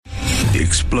The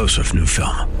explosive new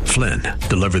film, Flynn,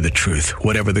 deliver the truth,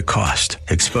 whatever the cost,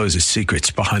 exposes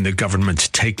secrets behind the government's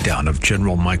takedown of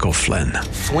General Michael Flynn.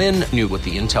 Flynn knew what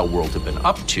the intel world had been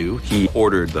up to. He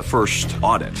ordered the first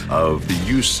audit of the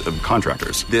use of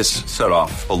contractors. This set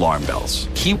off alarm bells.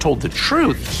 He told the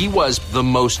truth. He was the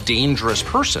most dangerous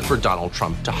person for Donald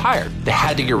Trump to hire. They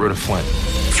had to get rid of Flynn.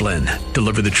 Flynn,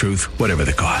 deliver the truth, whatever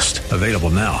the cost. Available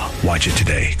now. Watch it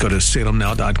today. Go to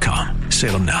salemnow.com.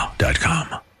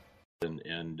 salemnow.com.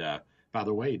 And by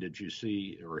the way, did you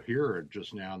see or hear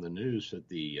just now in the news that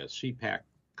the CPAC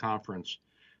conference,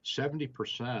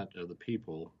 70% of the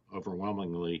people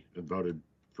overwhelmingly voted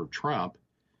for Trump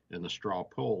in the straw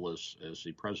poll as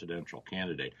the presidential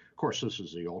candidate? Of course, this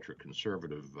is the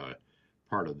ultra-conservative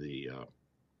part of the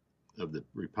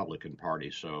Republican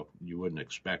Party, so you wouldn't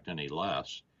expect any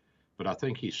less. But I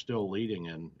think he's still leading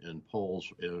in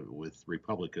polls with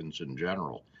Republicans in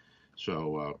general.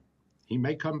 So he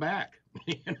may come back.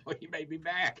 He may be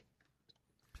back.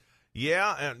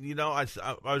 Yeah, and I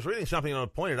was reading something and I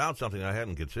pointed out something I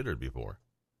hadn't considered before.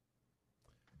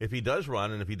 If he does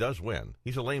run and if he does win,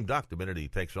 he's a lame duck the minute he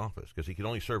takes office because he can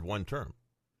only serve one term.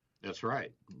 That's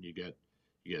right. You get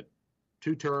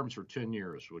 2 terms or 10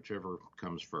 years, whichever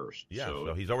comes first. Yeah,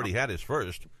 so he's already had his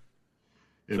first.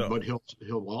 But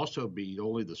he'll also be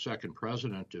only the second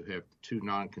president to have 2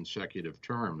 non-consecutive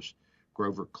terms.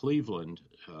 Grover Cleveland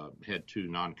had 2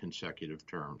 non-consecutive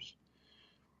terms.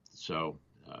 So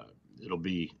it'll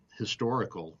be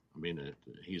historical. I mean,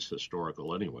 he's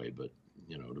historical anyway, but,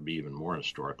 it'll be even more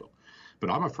historical. But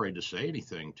I'm afraid to say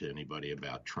anything to anybody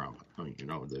about Trump. I mean,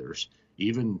 there's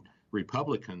even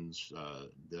Republicans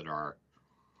that are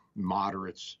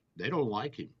moderates. They don't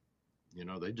like him.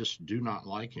 They just do not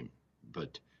like him.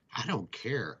 But I don't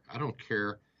care. I don't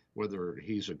care whether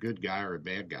he's a good guy or a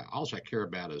bad guy. All I care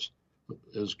about is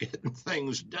getting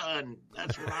things done.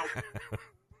 That's what I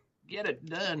get it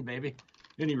done, baby.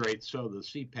 At any rate, so the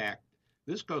CPAC,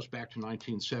 this goes back to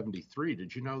 1973.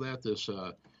 Did you know that this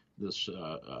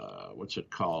what's it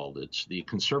called? It's the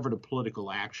Conservative Political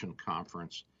Action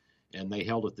Conference, and they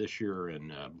held it this year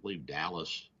in, I believe,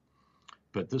 Dallas.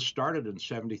 But this started in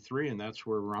 73, and that's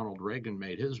where Ronald Reagan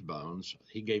made his bones.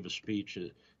 He gave a speech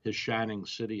at his shining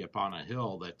city upon a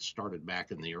hill that started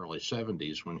back in the early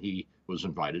 70s when he was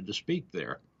invited to speak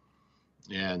there.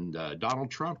 And Donald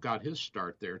Trump got his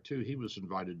start there, too. He was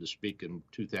invited to speak in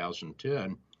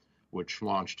 2010, which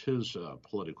launched his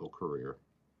political career.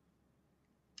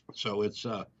 So it's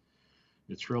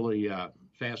really a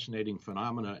fascinating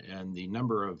phenomena, and the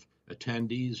number of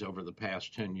attendees over the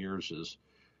past 10 years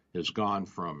has gone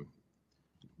from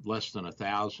less than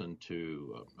 1,000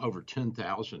 to over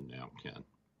 10,000 now, Ken.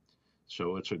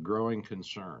 So it's a growing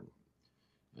concern.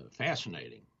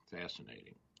 Fascinating.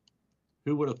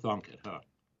 Who would have thunk it, huh?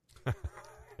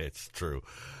 It's true.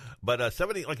 But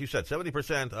 70, like you said,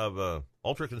 70% of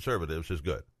ultra-conservatives is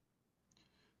good.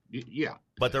 Yeah.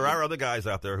 But there are other guys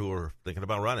out there who are thinking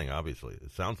about running, obviously.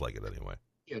 It sounds like it anyway.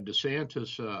 Yeah,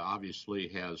 DeSantis obviously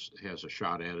has a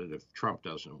shot at it if Trump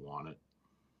doesn't want it.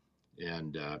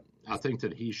 And I think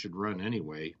that he should run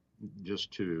anyway,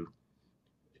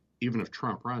 even if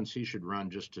Trump runs, he should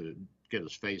run just to get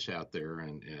his face out there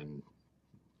and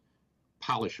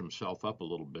polish himself up a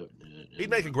little bit.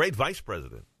 He'd make a great vice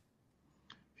president.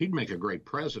 He'd make a great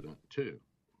president, too,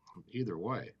 either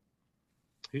way.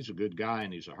 He's a good guy,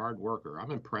 and he's a hard worker.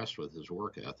 I'm impressed with his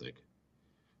work ethic.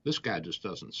 This guy just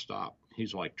doesn't stop.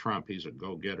 He's like Trump. He's a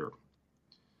go-getter.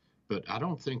 But I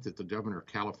don't think that the governor of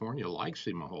California likes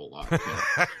him a whole lot.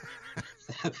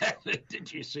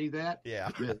 Did you see that? Yeah.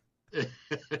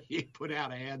 He put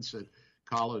out ads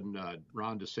calling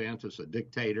Ron DeSantis a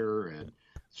dictator and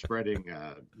spreading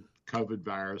COVID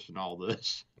virus and all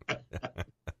this.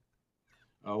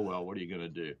 Oh, well, what are you going to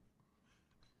do?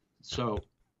 So,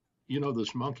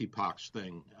 this monkeypox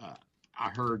thing, I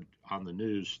heard on the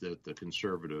news that the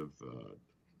conservative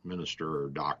minister or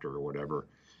doctor or whatever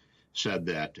said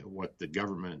that what the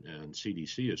government and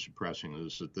CDC is suppressing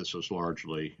is that this is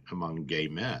largely among gay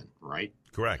men, right?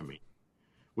 Correct. I mean,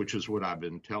 which is what I've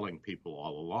been telling people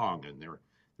all along, and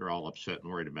they're all upset and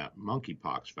worried about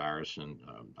monkeypox virus, and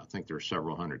I think there are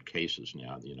several hundred cases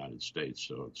now in the United States,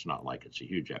 so it's not like it's a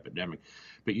huge epidemic.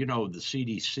 But, the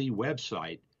CDC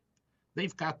website,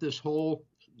 they've got this whole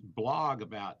blog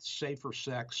about safer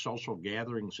sex, social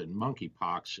gatherings, and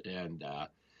monkeypox, and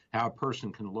how a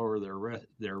person can lower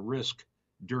their risk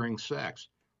during sex.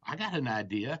 I got an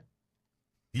idea.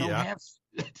 Yeah.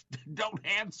 Don't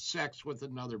have sex with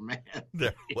another man.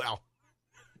 Well,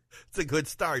 it's a good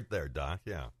start there, Doc.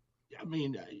 Yeah. I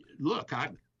mean, look,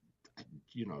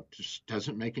 just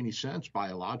doesn't make any sense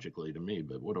biologically to me.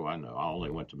 But what do I know? I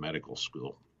only went to medical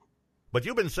school. But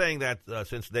you've been saying that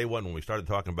since day one when we started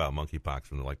talking about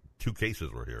monkeypox, and like 2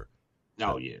 cases were here.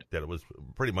 Oh, yeah. That it was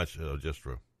pretty much just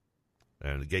for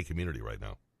the gay community right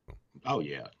now. Oh,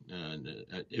 yeah. And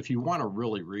if you want to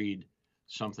really read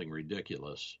something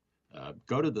ridiculous,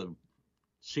 go to the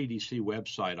CDC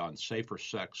website on safer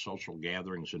sex, social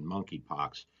gatherings, and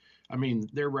monkeypox. I mean,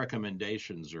 their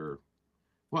recommendations are,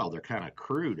 well, they're kind of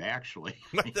crude, actually.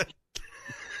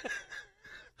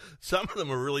 Some of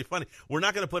them are really funny. We're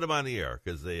not going to put them on the air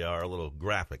because they are a little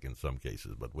graphic in some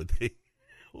cases, but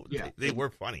they were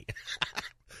funny.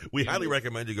 We highly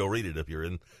recommend you go read it if you're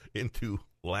into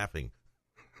laughing.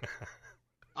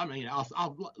 I mean,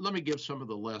 let me give some of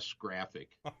the less graphic.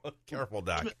 Careful,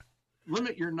 Doc.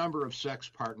 Limit your number of sex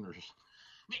partners.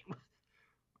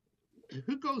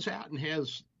 Who goes out and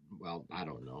has, well, I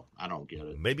don't know. I don't get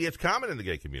it. Maybe it's common in the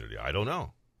gay community. I don't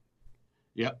know.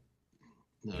 Yep.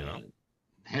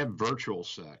 Have virtual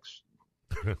sex.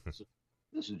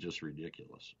 This is just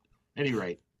ridiculous. At any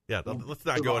rate. Yeah, let's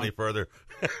not go any further.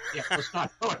 Yeah, let's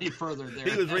not go any further there.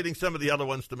 He was reading some of the other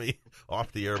ones to me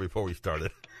off the air before we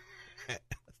started. Let's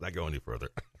not go any further.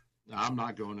 I'm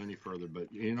not going any further, but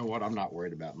you know what? I'm not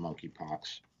worried about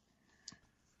monkeypox.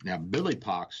 Now,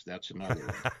 billypox, that's another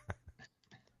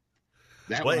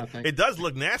one. It does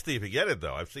look nasty if you get it,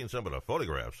 though. I've seen some of the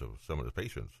photographs of some of the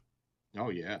patients. Oh,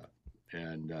 yeah.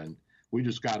 And we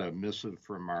just got a missive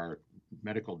from our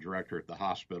medical director at the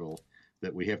hospital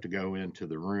that we have to go into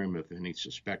the room if any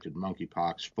suspected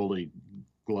monkeypox, fully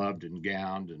gloved and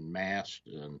gowned and masked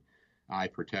and eye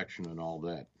protection and all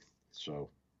that. So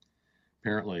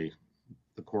apparently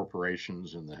the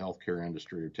corporations and the healthcare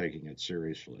industry are taking it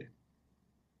seriously.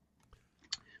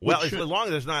 Well, as long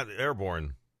as it's not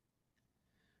airborne.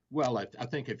 Well, I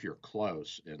think if you're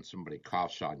close and somebody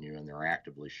coughs on you and they're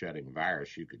actively shedding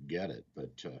virus, you could get it.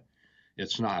 But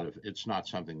it's not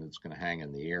something that's going to hang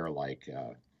in the air like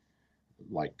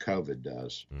COVID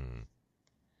does. Mm.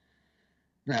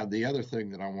 Now, the other thing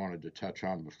that I wanted to touch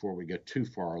on before we get too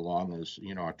far along is,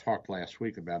 I talked last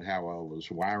week about how I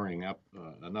was wiring up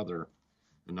another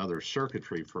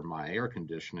circuitry for my air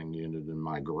conditioning unit in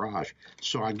my garage.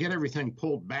 So I get everything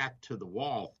pulled back to the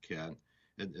wall, Ken.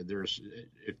 And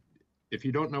if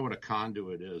you don't know what a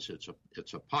conduit is,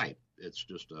 it's a pipe. It's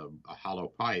just a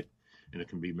hollow pipe, and it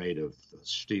can be made of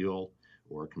steel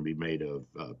or it can be made of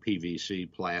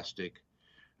PVC plastic.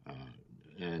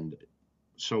 And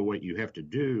so what you have to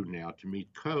do now to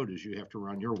meet code is you have to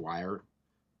run your wire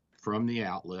from the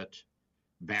outlet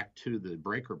back to the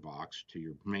breaker box to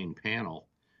your main panel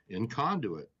in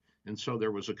conduit. And so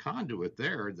there was a conduit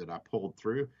there that I pulled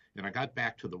through, and I got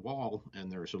back to the wall,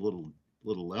 and there's a little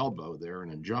elbow there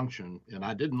and a junction, and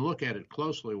I didn't look at it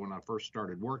closely when I first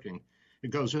started working. It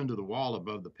goes into the wall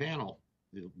above the panel,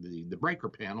 the breaker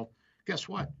panel. Guess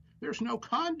what? There's no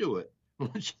conduit.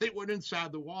 Once they went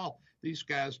inside the wall, these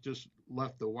guys just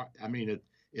left the wire. I mean,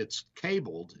 it's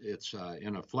cabled. It's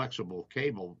in a flexible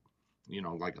cable,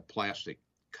 like a plastic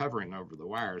covering over the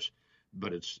wires,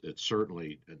 but it's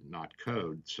certainly not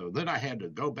code. So then I had to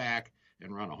go back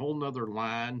and run a whole nother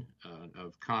line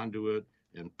of conduit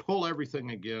and pull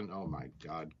everything again. Oh, my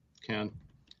God, Ken,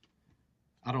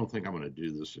 I don't think I'm going to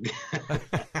do this again.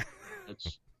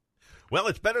 Well,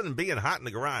 it's better than being hot in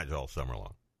the garage all summer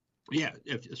long. Yeah,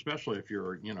 especially if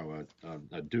you're,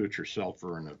 a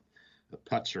do-it-yourselfer and a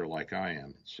putzer like I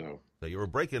am. So you were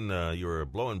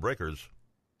blowing breakers.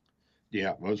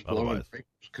 Yeah, I was blowing breakers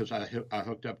because I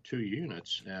hooked up 2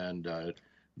 units, and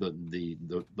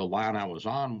the line I was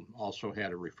on also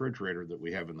had a refrigerator that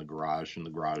we have in the garage, and the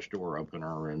garage door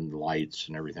opener and lights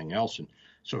and everything else, and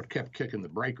so it kept kicking the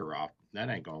breaker off. That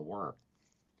ain't gonna work.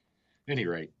 At any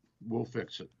rate, we'll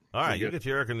fix it. All right, you get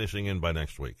your air conditioning in by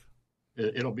next week.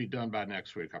 It'll be done by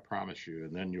next week, I promise you,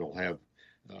 and then you'll have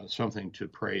something to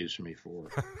praise me for.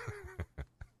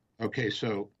 Okay,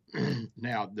 so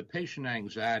now the patient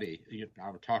anxiety,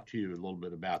 I'll talk to you a little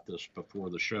bit about this before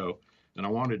the show, and I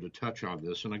wanted to touch on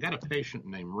this. And I got a patient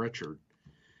named Richard,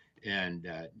 and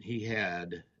he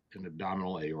had an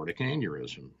abdominal aortic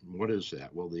aneurysm. What is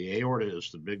that? Well, the aorta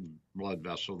is the big blood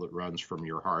vessel that runs from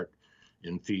your heart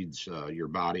and feeds your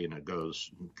body, and it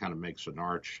goes, kind of makes an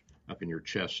arch up in your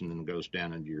chest and then goes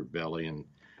down into your belly, and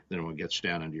then when it gets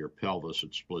down into your pelvis,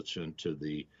 it splits into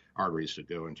the arteries that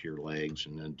go into your legs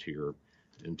and into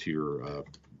your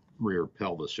rear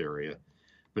pelvis area.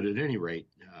 But at any rate,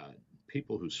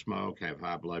 people who smoke, have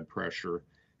high blood pressure,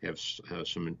 have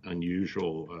some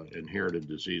unusual inherited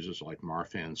diseases like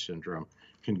Marfan syndrome,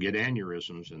 can get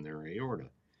aneurysms in their aorta.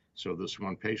 So this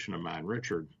one patient of mine,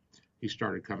 Richard, he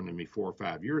started coming to me 4 or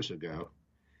 5 years ago,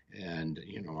 And,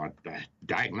 I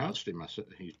diagnosed him. I said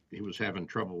he was having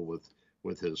trouble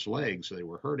with his legs. They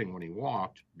were hurting when he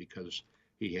walked because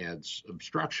he had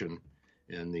obstruction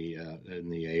in the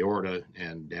aorta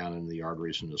and down in the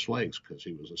arteries in his legs because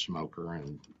he was a smoker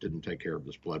and didn't take care of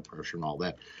his blood pressure and all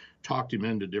that. Talked him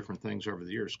into different things over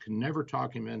the years. Could never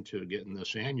talk him into getting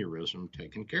this aneurysm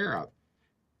taken care of.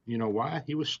 You know why?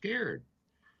 He was scared.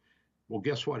 Well,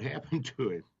 guess what happened to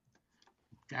him?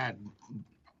 God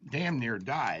damn near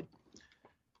died.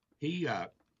 He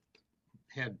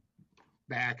had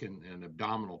back and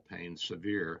abdominal pain,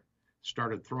 severe,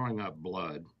 started throwing up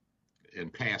blood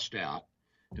and passed out.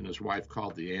 And his wife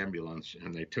called the ambulance,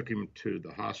 and they took him to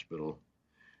the hospital,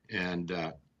 and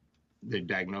they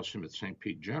diagnosed him at St.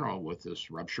 Pete General with this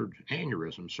ruptured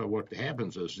aneurysm. So what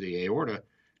happens is the aorta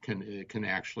can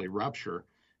actually rupture,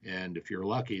 and if you're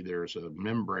lucky, there's a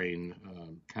membrane,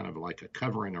 kind of like a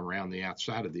covering around the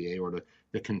outside of the aorta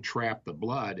that can trap the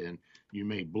blood, and you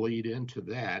may bleed into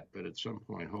that, but at some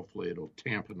point, hopefully, it'll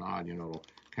tamponade, it'll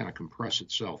kind of compress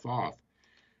itself off.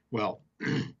 Well,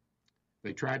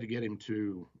 they tried to get him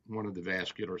to one of the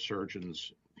vascular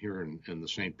surgeons here in the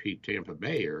St. Pete, Tampa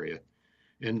Bay area,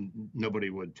 and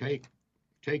nobody would take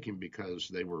him because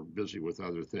they were busy with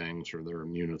other things or their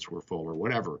units were full or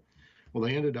whatever. Well,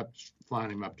 they ended up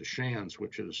flying him up to Shands,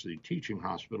 which is the teaching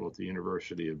hospital at the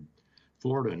University of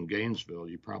Florida in Gainesville.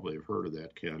 You probably have heard of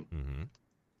that, Ken.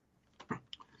 Mm-hmm.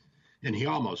 And he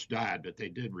almost died, but they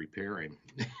did repair him.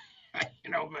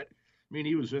 But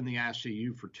he was in the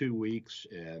ICU for 2 weeks,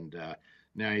 and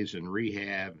now he's in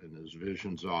rehab, and his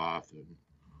vision's off, and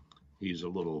he's a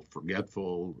little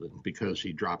forgetful because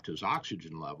he dropped his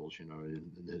oxygen levels.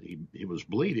 He was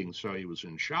bleeding, so he was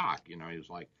in shock. He was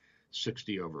like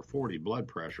 60/40 blood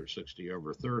pressure,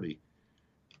 60/30.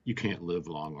 You can't live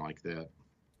long like that.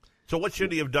 So what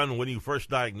should he have done when you first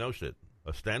diagnosed it?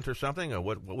 A stent or something, or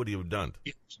what would he have done?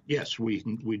 Yes, we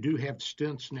do have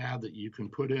stents now that you can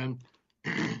put in.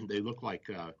 They look like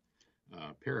a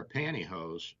pair of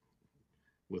pantyhose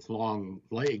with long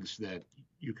legs that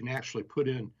you can actually put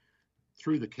in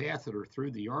through the catheter,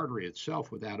 through the artery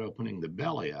itself without opening the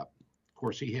belly up. Of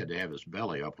course, he had to have his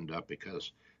belly opened up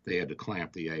because they had to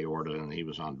clamp the aorta and he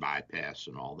was on bypass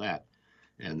and all that.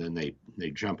 And then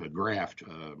they jump a graft.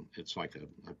 It's like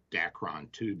a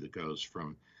Dacron tube that goes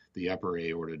from the upper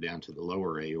aorta down to the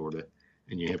lower aorta,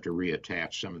 and you have to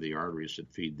reattach some of the arteries that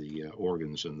feed the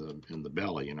organs in the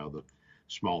belly, the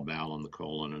small bowel and the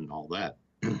colon and all that.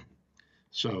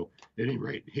 So at any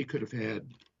rate, he could have had,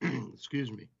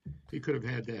 he could have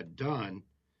had that done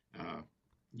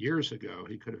years ago.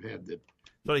 He could have had the.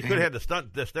 So he could have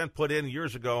had the stent put in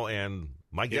years ago, and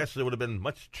my guess it would have been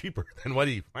much cheaper than what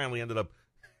he finally ended up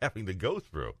having to go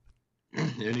through.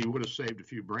 And he would have saved a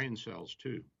few brain cells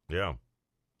too. Yeah.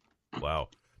 Wow.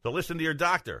 So listen to your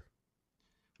doctor.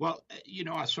 Well,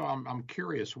 I'm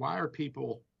curious. Why are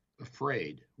people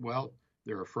afraid? Well,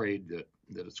 they're afraid that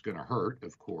it's going to hurt,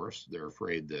 of course. They're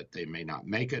afraid that they may not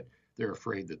make it. They're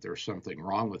afraid that there's something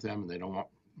wrong with them, and they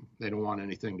don't want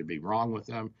anything to be wrong with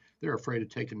them. They're afraid of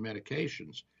taking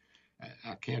medications.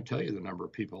 I can't tell you the number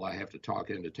of people I have to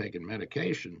talk into taking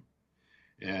medication,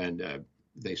 and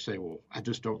they say, well, I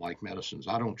just don't like medicines.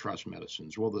 I don't trust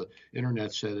medicines. Well, the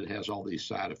internet said it has all these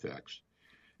side effects.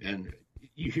 And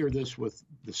you hear this with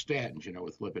the statins,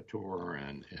 with Lipitor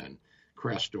and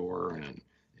Crestor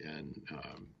and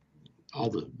all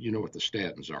the, what the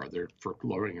statins are. They're for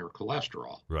lowering your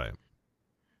cholesterol. Right.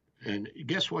 And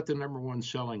guess what the number one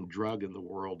selling drug in the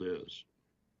world is?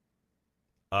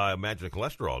 I imagine a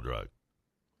cholesterol drug.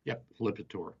 Yep,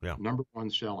 Lipitor. Yeah. Number one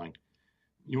selling.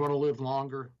 You want to live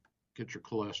longer? Get your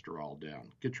cholesterol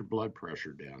down. Get your blood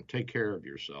pressure down. Take care of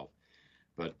yourself.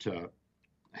 But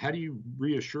how do you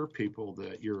reassure people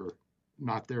that you're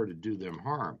not there to do them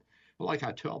harm? Well, like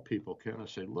I tell people, Ken, I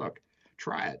say, look,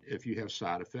 try it. If you have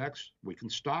side effects, we can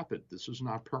stop it. This is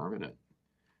not permanent.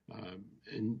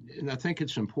 And I think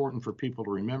it's important for people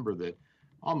to remember that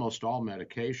almost all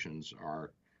medications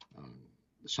are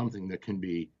something that can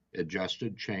be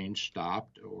adjusted, changed,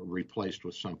 stopped, or replaced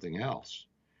with something else.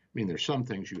 I mean, there's some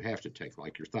things you have to take,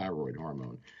 like your thyroid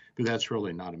hormone, but that's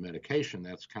really not a medication.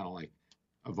 That's kind of like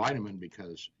a vitamin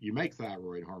because you make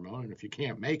thyroid hormone, and if you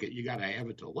can't make it, you got to have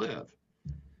it to live.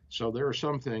 So there are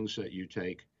some things that you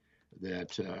take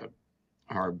that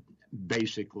are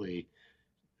basically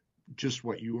just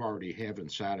what you already have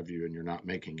inside of you and you're not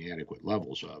making adequate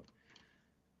levels of.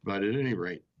 But at any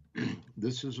rate,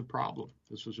 this is a problem.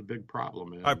 This is a big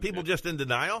problem. Are people just in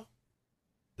denial?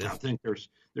 I think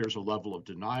there's a level of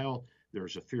denial.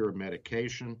 There's a fear of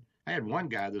medication. I had one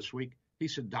guy this week. He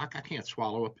said, Doc, I can't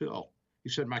swallow a pill. He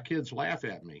said, my kids laugh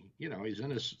at me. He's in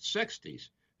his 60s.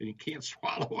 and he can't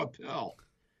swallow a pill.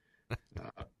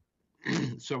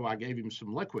 So I gave him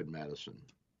some liquid medicine.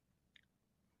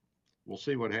 We'll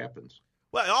see what happens.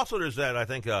 Well, also there's that, I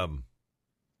think,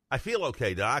 I feel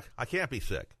okay, Doc. I can't be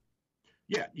sick.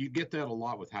 Yeah, you get that a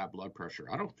lot with high blood pressure.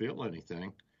 I don't feel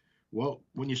anything. Well,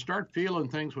 when you start feeling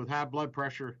things with high blood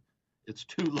pressure, it's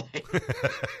too late.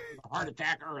 A heart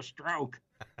attack or a stroke.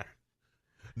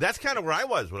 That's kind of where I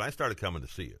was when I started coming to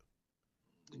see you.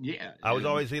 Yeah. I was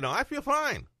always, I feel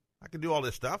fine. I can do all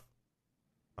this stuff.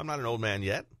 I'm not an old man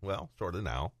yet. Well, sort of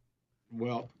now.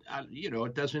 Well,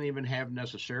 it doesn't even have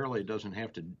necessarily, it doesn't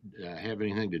have to have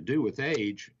anything to do with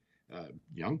age.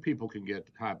 Young people can get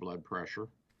high blood pressure,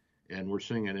 and we're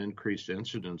seeing an increased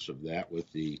incidence of that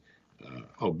with the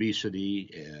obesity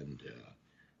and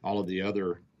all of the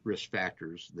other risk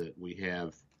factors that we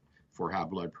have for high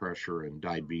blood pressure and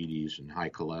diabetes and high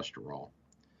cholesterol.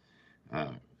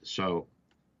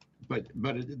 But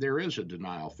there is a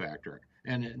denial factor.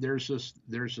 And there's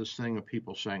this thing of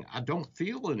people saying, I don't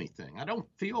feel anything. I don't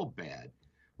feel bad.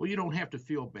 Well, you don't have to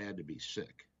feel bad to be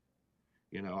sick.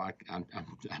 I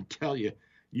tell you,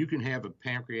 you can have a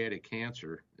pancreatic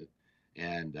cancer,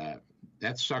 and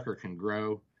that sucker can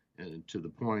grow to the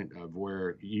point of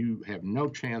where you have no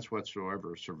chance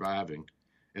whatsoever of surviving,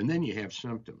 and then you have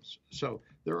symptoms. So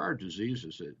there are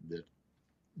diseases that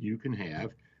you can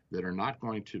have that are not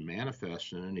going to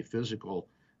manifest in any physical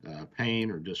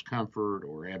pain or discomfort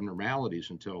or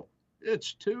abnormalities until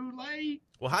it's too late.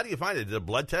 Well, how do you find it? The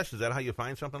blood test, is that how you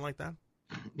find something like that?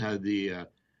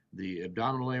 The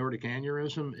abdominal aortic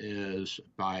aneurysm is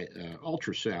by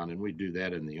ultrasound, and we do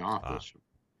that in the office.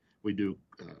 We do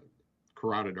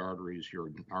carotid arteries, your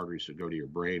arteries that go to your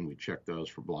brain. We check those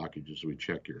for blockages. We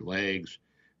check your legs.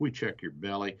 We check your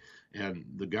belly. And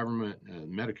the government,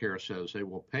 Medicare, says they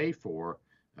will pay for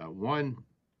one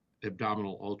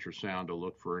abdominal ultrasound to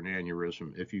look for an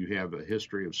aneurysm if you have a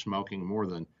history of smoking more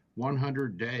than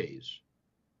 100 days.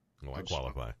 Oh, I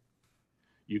qualify.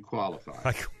 You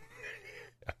qualify.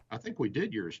 I think we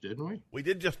did yours, didn't we? We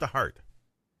did just the heart.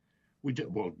 We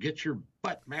did. Well, get your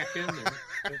butt back in there.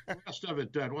 The rest of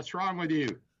it done. What's wrong with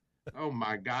you? Oh,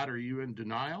 my God, are you in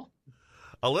denial?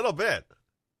 A little bit.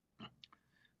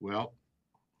 Well,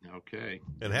 okay.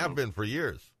 And have been for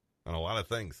years on a lot of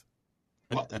things.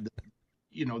 Well,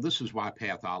 this is why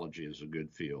pathology is a good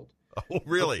field. Oh,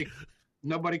 really?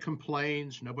 Nobody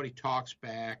complains. Nobody talks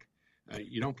back.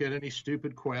 You don't get any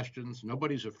stupid questions.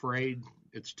 Nobody's afraid.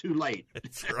 It's too late.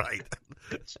 That's right.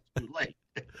 It's too late.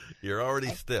 You're already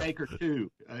stiff. Undertaker too.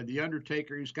 The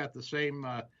Undertaker, he's got the same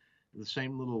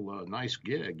little nice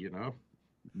gig.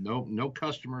 No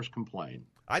customers complain.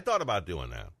 I thought about doing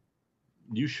that.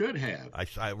 You should have.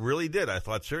 I really did. I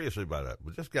thought seriously about it.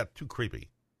 It just got too creepy.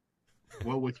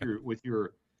 Well, with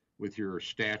your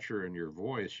stature and your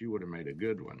voice, you would have made a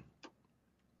good one.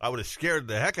 I would have scared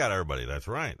the heck out of everybody. That's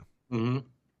right. Mm-hmm.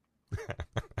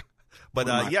 But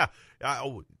I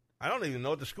don't even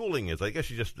know what the schooling is. I guess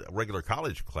you just regular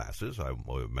college classes, I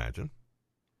would imagine.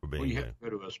 Well, you have to go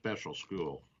to a special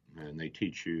school, and they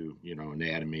teach you,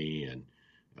 anatomy and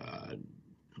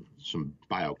some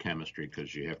biochemistry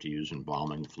because you have to use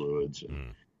embalming fluids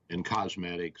and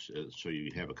cosmetics. So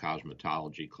you have a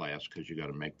cosmetology class because you got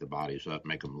to make the bodies up,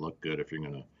 make them look good if you're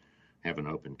going to have an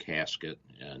open casket.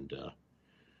 And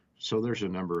so there's a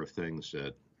number of things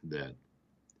that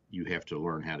you have to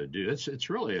learn how to do. It's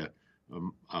really a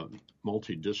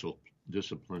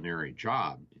multidisciplinary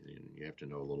job. You have to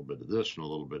know a little bit of this and a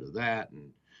little bit of that,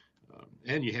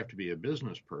 and you have to be a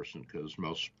business person because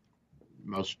most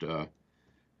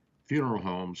funeral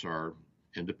homes are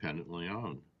independently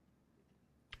owned.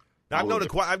 Now,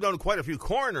 I've known quite a few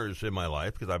coroners in my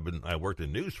life because I worked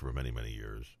in news for many, many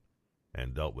years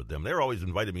and dealt with them. They were always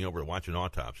invited me over to watch an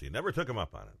autopsy. Never took them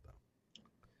up on it, though.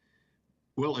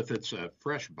 Well, if it's a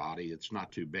fresh body, it's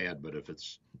not too bad. But if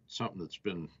it's something that's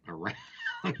been around,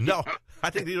 no, I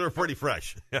think these are pretty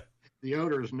fresh. The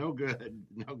odor is no good,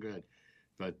 no good.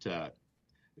 But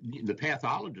the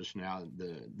pathologists now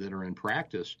that are in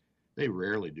practice, they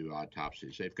rarely do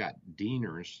autopsies. They've got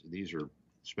deaners. These are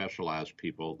specialized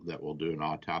people that will do an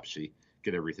autopsy,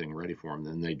 get everything ready for them.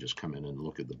 Then they just come in and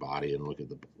look at the body and look at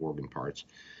the organ parts.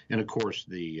 And of course,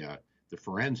 the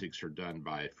forensics are done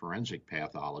by forensic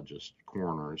pathologists,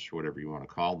 coroners, whatever you want to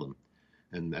call them.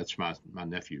 And that's my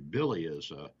nephew Billy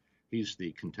he's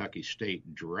the Kentucky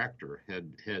State Director,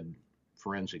 head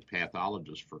forensic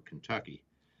pathologist for Kentucky.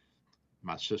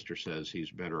 My sister says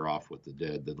he's better off with the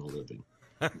dead than the living.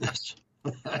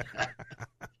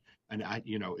 And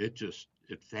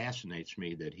it fascinates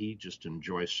me that he just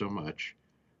enjoys so much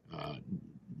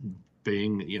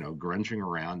being, grunging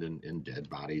around in dead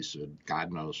bodies.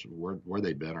 God knows where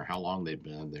they've been or how long they've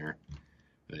been there.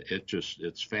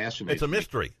 It's fascinating. It's a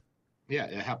mystery.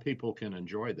 Yeah, how people can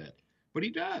enjoy that. But he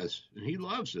does, and he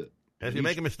loves it. If you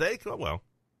make a mistake, oh, well.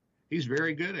 He's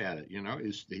very good at it.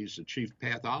 He's the chief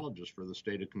pathologist for the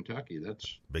state of Kentucky.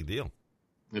 That's big deal.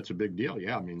 That's a big deal,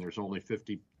 yeah. I mean, there's only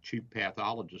 50 chief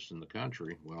pathologists in the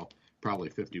country. Well, probably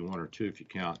 51 or 2 if you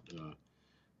count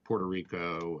Puerto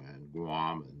Rico and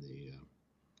Guam and the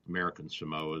American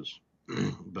Samoas.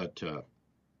 But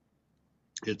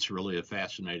it's really a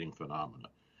fascinating phenomenon.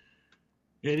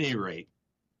 At any rate,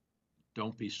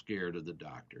 don't be scared of the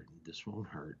doctor. This won't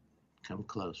hurt. Come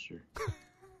closer.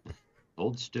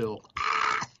 Hold still.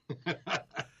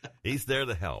 He's there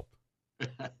to help.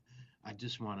 I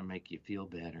just want to make you feel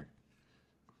better.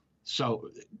 So,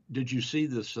 did you see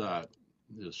this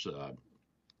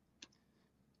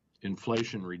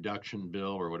Inflation Reduction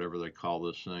Bill, or whatever they call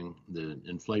this thing, the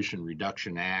Inflation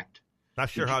Reduction Act? Not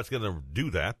sure how it's going to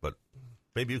do that, but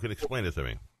maybe you can explain it to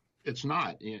me. It's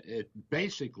not.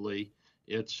 Basically,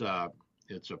 it's a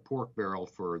pork barrel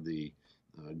for the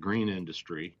green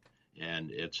industry,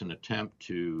 and it's an attempt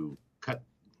to cut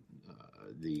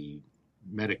the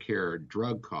Medicare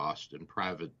drug cost and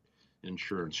private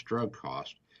insurance drug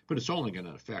cost, but it's only going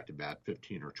to affect about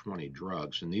 15 or 20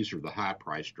 drugs, and these are the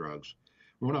high-priced drugs.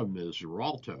 One of them is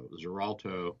Xarelto.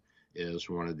 Xarelto is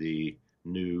one of the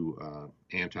new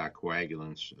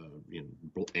anticoagulants,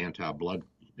 anti-blood.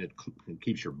 It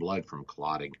keeps your blood from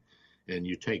clotting, and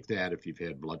you take that if you've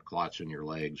had blood clots in your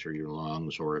legs or your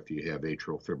lungs, or if you have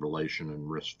atrial fibrillation and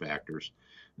risk factors.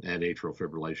 And atrial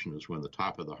fibrillation is when the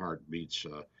top of the heart beats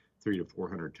 300 to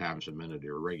 400 times a minute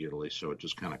irregularly, so it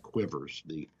just kind of quivers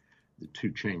the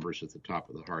two chambers at the top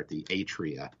of the heart, the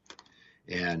atria.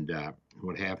 And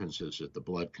what happens is that the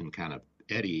blood can kind of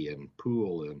eddy and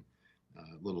pool in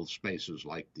little spaces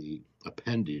like the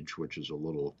appendage, which is a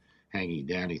little hangy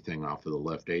downy thing off of the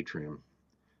left atrium,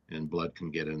 and blood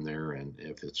can get in there, and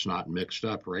if it's not mixed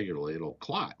up regularly, it'll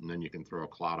clot, and then you can throw a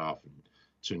clot off and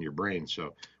it's in your brain.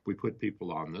 So we put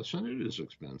people on this, and it is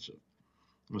expensive.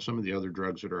 Well, some of the other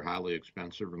drugs that are highly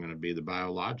expensive are going to be the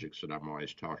biologics that I'm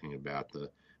always talking about, the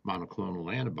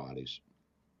monoclonal antibodies.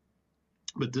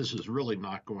 But this is really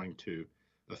not going to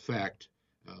affect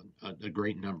a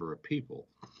great number of people,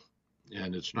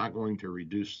 and it's not going to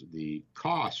reduce the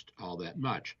cost all that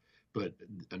much. But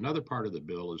another part of the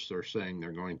bill is they're saying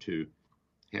they're going to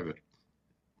have a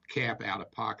cap out of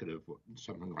pocket of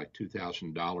something like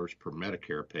 $2,000 per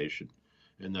Medicare patient,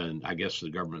 and then I guess the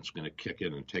government's going to kick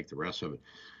in and take the rest of it.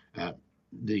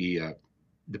 The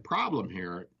problem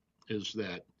here is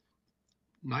that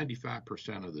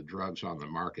 95% of the drugs on the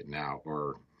market now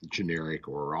are generic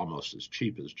or almost as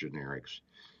cheap as generics.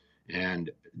 And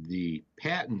the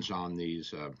patents on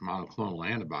these monoclonal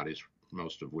antibodies,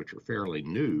 most of which are fairly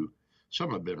new,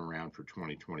 some have been around for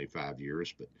 20, 25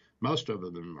 years, but most of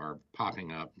them are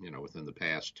popping up, within the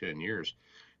past 10 years.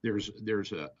 There's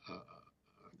a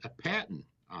patent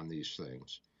on these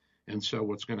things. And so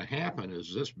what's going to happen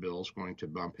is this bill is going to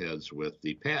bump heads with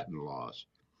the patent laws,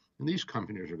 and these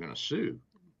companies are going to sue.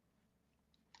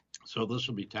 So this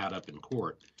will be tied up in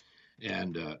court.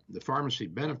 And the pharmacy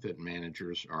benefit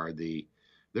managers they're the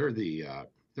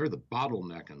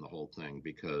bottleneck in the whole thing,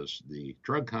 because the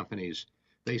drug companies,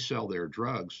 they sell their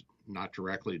drugs not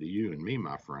directly to you and me,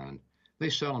 my friend. They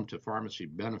sell them to pharmacy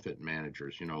benefit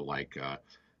managers, like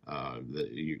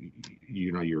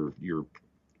your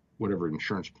whatever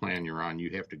insurance plan you're on,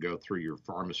 you have to go through your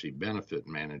pharmacy benefit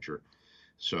manager.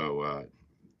 So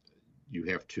you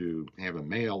have to have a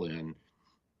mail-in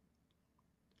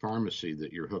pharmacy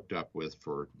that you're hooked up with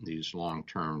for these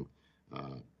long-term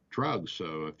drugs.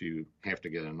 So if you have to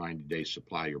get a 90-day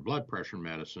supply of your blood pressure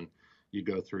medicine, you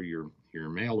go through your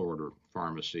mail order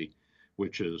pharmacy,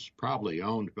 which is probably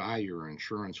owned by your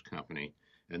insurance company,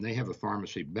 and they have a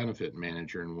pharmacy benefit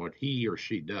manager, and what he or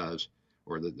she does,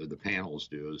 or the panels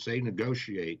do, is they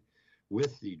negotiate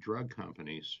with the drug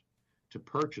companies to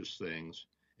purchase things.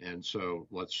 And so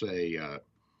let's say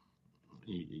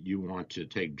you want to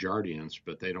take Jardiance,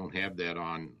 but they don't have that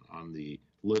on the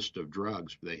list of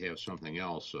drugs. They have something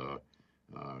else,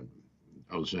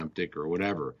 Ozempic or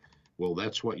whatever. Well,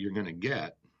 that's what you're going to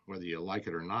get, whether you like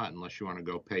it or not, unless you want to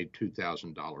go pay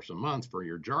 $2,000 a month for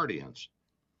your Jardiance.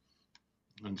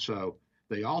 And so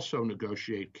they also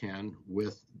negotiate, Ken,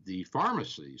 with the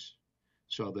pharmacies.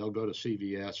 So they'll go to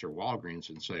CVS or Walgreens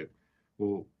and say,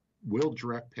 well, we'll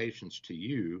direct patients to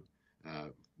you,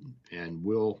 and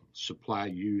we'll supply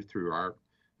you through our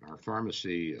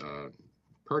pharmacy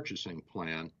purchasing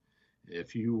plan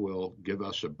if you will give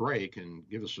us a break and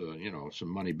give us some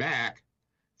money back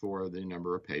for the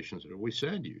number of patients that we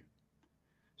send you.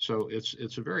 So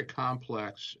it's a very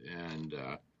complex and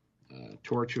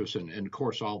tortuous, and of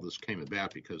course all this came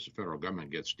about because the federal government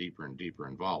gets deeper and deeper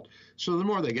involved. So the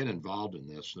more they get involved in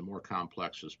this, the more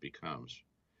complex this becomes.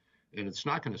 And it's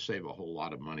not going to save a whole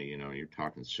lot of money. You're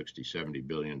talking 60, 70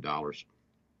 billion dollars.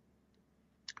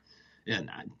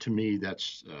 And to me,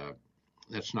 that's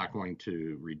not going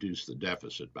to reduce the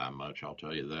deficit by much, I'll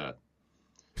tell you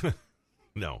that.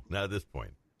 No, not at this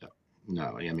point.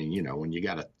 No, I mean, when you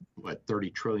got a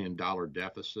 $30 trillion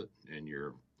deficit and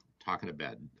you're talking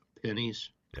about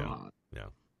pennies, come on. Yeah.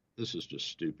 This is just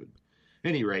stupid. At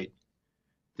any rate,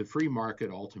 the free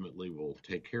market ultimately will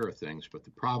take care of things, but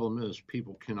the problem is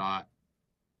people cannot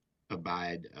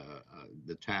abide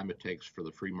the time it takes for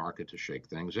the free market to shake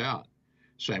things out.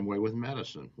 Same way with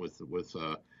medicine,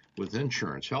 with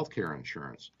insurance, healthcare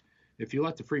insurance. If you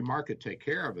let the free market take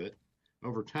care of it,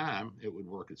 over time, it would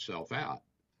work itself out.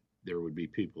 There would be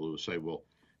people who would say, well,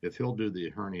 if he'll do the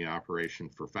hernia operation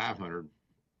for $500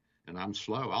 and I'm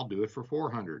slow, I'll do it for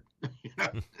 $400.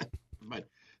 But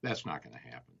that's not going to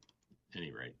happen. At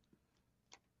any rate.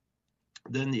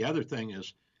 Then the other thing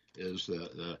is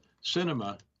the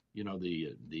Sinema,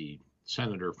 the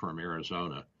senator from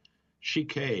Arizona. She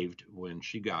caved when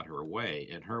she got her way,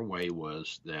 and her way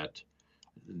was that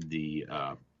the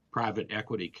private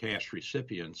equity cash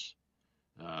recipients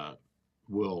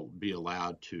will be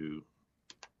allowed to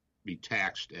be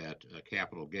taxed at a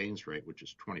capital gains rate, which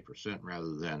is 20%,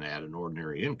 rather than at an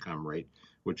ordinary income rate,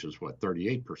 which is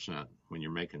 38% when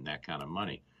you're making that kind of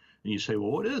money. And you say,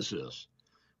 well, what is this?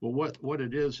 Well, what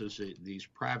it is these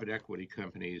private equity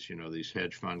companies, these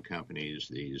hedge fund companies,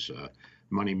 these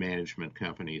money management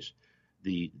companies,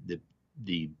 the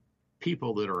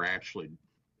people that are actually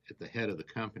at the head of the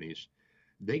companies,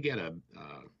 they get a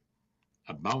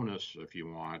bonus, if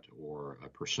you want, or a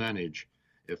percentage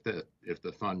if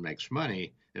the fund makes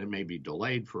money, and it may be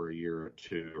delayed for a year or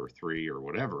two or three or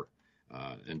whatever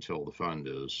until the fund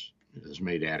has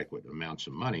made adequate amounts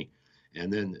of money.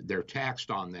 And then they're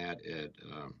taxed on that at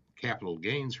capital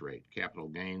gains rate. Capital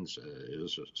gains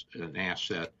is an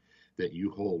asset that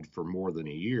you hold for more than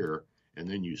a year, and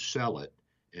then you sell it.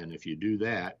 And if you do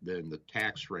that, then the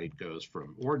tax rate goes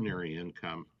from ordinary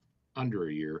income under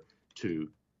a year to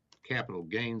capital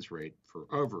gains rate for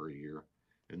over a year.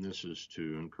 And this is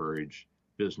to encourage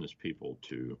business people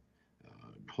to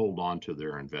hold on to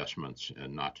their investments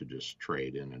and not to just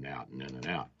trade in and out and in and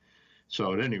out.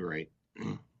 So at any rate,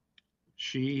 they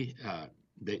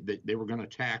were going to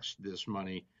tax this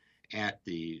money at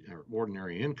the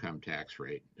ordinary income tax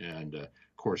rate. And of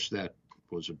course, that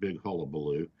was a big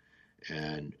hullabaloo.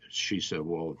 And she said,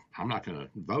 well, I'm not going to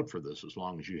vote for this as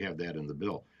long as you have that in the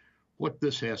bill. What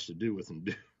this has to do with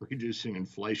reducing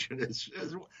inflation is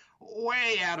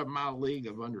way out of my league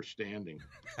of understanding.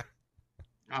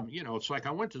 It's like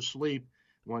I went to sleep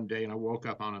one day and I woke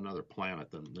up on another planet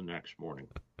the next morning.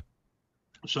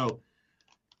 So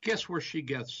guess where she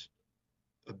gets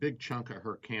a big chunk of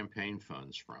her campaign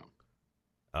funds from?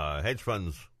 Hedge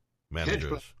funds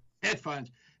managers. Hedge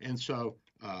funds. And so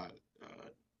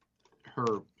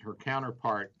her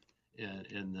counterpart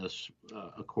in this,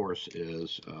 of course,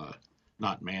 is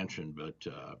not Manchin, but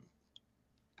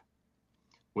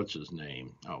what's his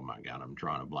name? Oh my God, I'm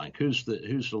drawing a blank. Who's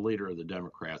the leader of the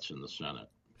Democrats in the Senate?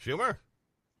 Schumer.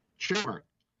 Schumer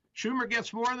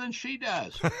gets more than she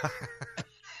does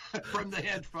from the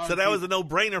hedge fund. So that was a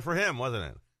no-brainer for him, wasn't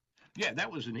it? Yeah,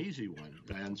 that was an easy one.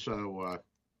 And so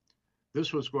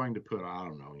this was going to put, I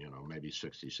don't know, maybe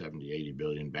 60, 70, 80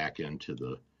 billion back into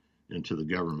the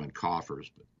government coffers.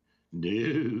 But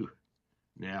no.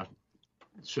 Now,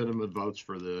 Sinema votes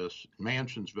for this.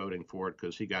 Manchin's voting for it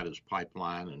because he got his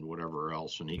pipeline and whatever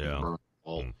else, and he can burn it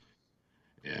all.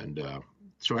 And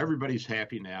so everybody's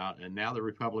happy now. And now the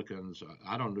Republicans,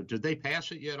 I don't know, did they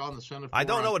pass it yet on the Senate floor? I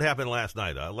don't know what happened last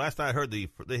night. Last night I heard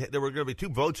there were going to be 2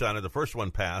 votes on it. The first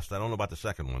one passed. I don't know about the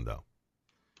second one, though.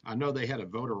 I know they had a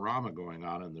vote-a-rama going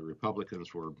on, and the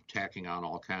Republicans were tacking on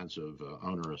all kinds of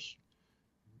onerous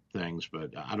things,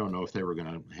 but I don't know if they were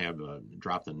going to have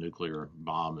drop the nuclear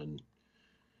bomb. And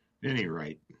at any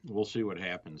rate, we'll see what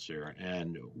happens there.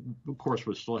 And of course,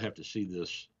 we'll still have to see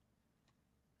this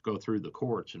go through the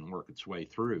courts and work its way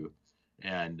through.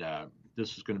 And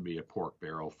this is going to be a pork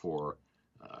barrel for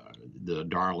the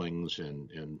darlings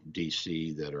in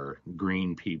D.C. that are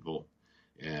green people.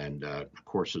 And of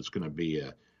course, it's going to be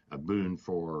a boon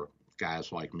for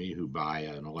guys like me who buy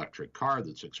an electric car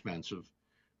that's expensive,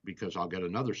 because I'll get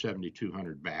another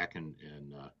 $7,200 back in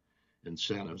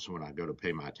incentives when I go to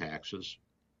pay my taxes.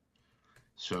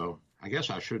 So I guess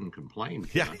I shouldn't complain.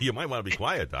 Yeah, you might want to be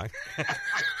quiet, Doc.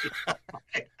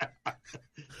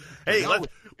 Hey,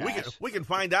 we can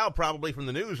find out probably from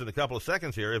the news in a couple of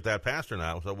seconds here if that passed or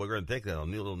not. So we're going to take a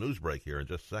little news break here in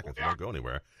just a second. So don't go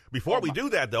anywhere. Before we do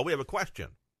that, though, we have a question.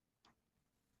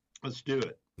 Let's do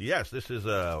it. Yes, this is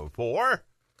for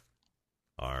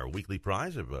our weekly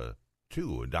prize of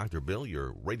 2 Dr. Bill,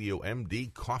 your Radio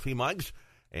MD coffee mugs.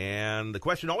 And the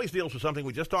question always deals with something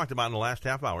we just talked about in the last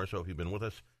half hour. So if you've been with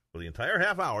us for the entire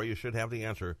half hour, you should have the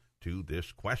answer to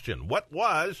this question. What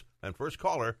was, and first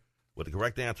caller with the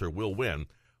correct answer will win,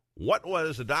 what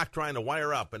was the doc trying to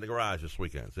wire up in the garage this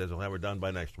weekend? Says he'll have it done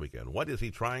by next weekend. What is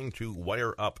he trying to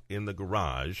wire up in the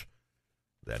garage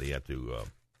that he had to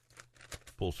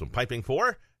pull some piping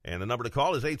for? And the number to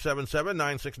call is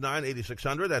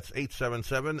 877-969-8600. That's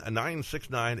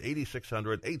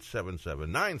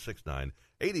 877-969-8600,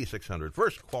 877-969-8600.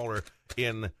 First caller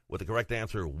in with the correct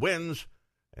answer wins.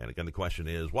 And again, the question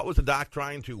is, what was the doc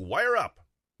trying to wire up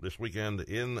this weekend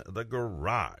in the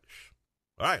garage?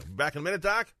 All right, back in a minute,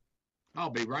 Doc. I'll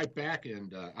be right back,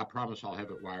 and I promise I'll have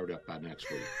it wired up by next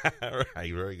week. All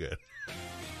right, very good.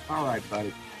 All right,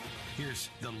 buddy. Here's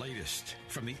the latest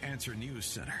from the Answer News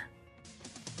Center.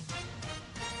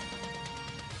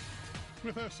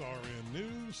 With SRN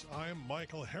News, I'm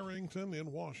Michael Harrington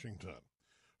in Washington.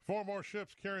 4 more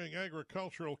ships carrying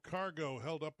agricultural cargo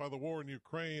held up by the war in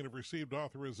Ukraine have received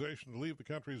authorization to leave the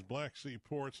country's Black Sea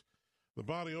ports. The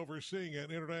body overseeing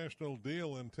an international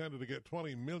deal intended to get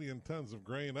 20 million tons of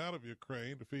grain out of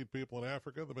Ukraine to feed people in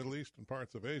Africa, the Middle East, and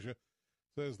parts of Asia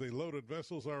says the loaded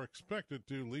vessels are expected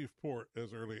to leave port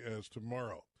as early as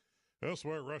tomorrow.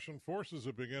 Elsewhere, Russian forces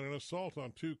have begun an assault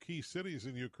on 2 key cities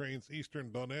in Ukraine's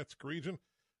eastern Donetsk region.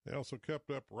 They also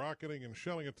kept up rocketing and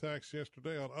shelling attacks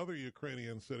yesterday on other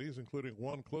Ukrainian cities, including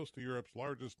one close to Europe's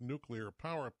largest nuclear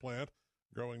power plant.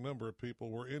 A growing number of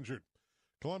people were injured.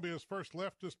 Colombia's first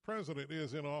leftist president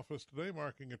is in office today,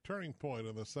 marking a turning point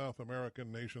in the South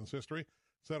American nation's history.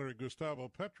 Senator Gustavo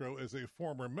Petro is a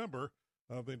former member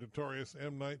of the notorious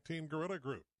M19 guerrilla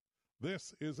group.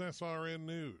 This is SRN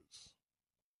News.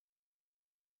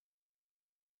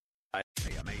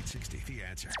 AM 860, The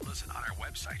Answer. Listen on our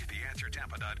website,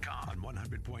 theanswertampa.com, on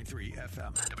 100.3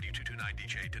 FM,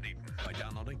 W229DJ Dunedin, by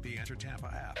downloading the Answer Tampa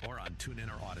app, or on TuneIn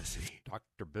or Odyssey.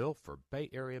 Dr. Bill for Bay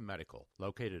Area Medical,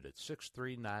 located at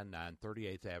 6399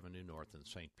 38th Avenue North in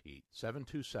St. Pete,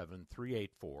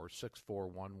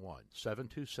 727-384-6411,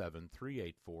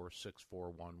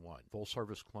 727-384-6411.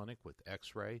 Full-service clinic with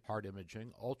X-ray, heart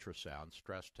imaging, ultrasound,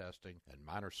 stress testing, and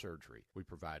minor surgery. We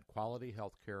provide quality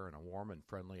health care in a warm and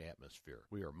friendly atmosphere.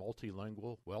 We are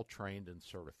multilingual, well-trained, and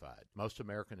certified. Most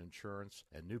American insurance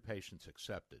and new patients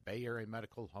accepted. Bay Area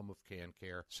Medical, home of Can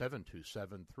Care,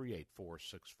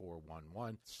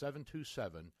 727-384-6411,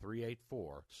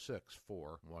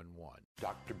 727-384-6411.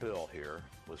 Dr. Bill here.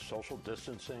 With social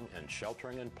distancing and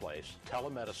sheltering in place,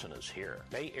 telemedicine is here.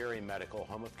 Bay Area Medical,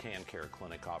 home of Can Care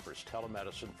Clinic, offers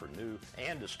telemedicine for new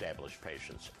and established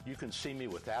patients. You can see me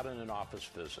without an in-office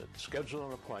visit. Schedule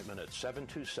an appointment at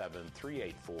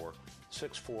 727-384-6411,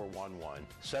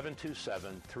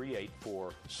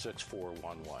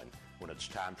 727-384-6411. When it's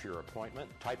time for your appointment,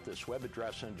 type this web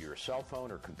address into your cell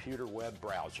phone or computer web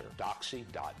browser,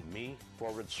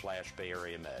 doxy.me/Bay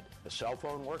Area Med. A cell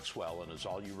phone works well and is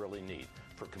all you really need.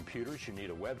 For computers, you need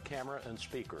a web camera and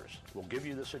speakers. We'll give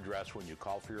you this address when you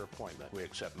call for your appointment. We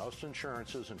accept most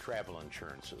insurances and travel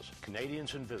insurances.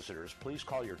 Canadians and visitors, please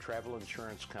call your travel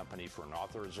insurance company for an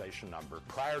authorization number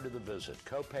prior to the visit.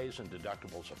 Co-pays and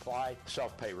deductibles apply.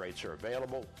 Self-pay rates are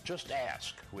available. Just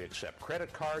ask. We accept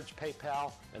credit cards,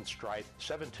 PayPal, and Stripe.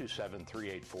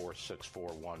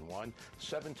 727-384-6411,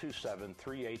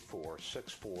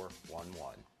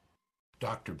 727-384-6411.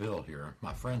 Dr. Bill here.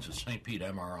 My friends at St. Pete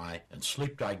MRI and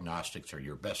Sleep Diagnostics are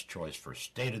your best choice for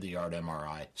state-of-the-art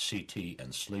MRI, CT,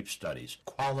 and sleep studies.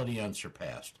 Quality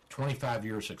unsurpassed. 25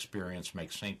 years experience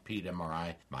makes St. Pete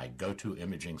MRI my go-to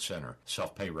imaging center.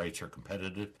 Self-pay rates are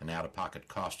competitive and out-of-pocket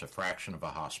cost a fraction of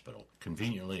a hospital.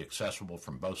 Conveniently accessible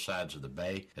from both sides of the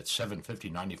bay at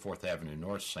 750 94th Avenue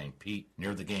North, St. Pete,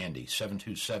 near the Gandy.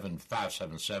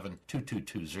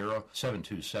 727-577-2220,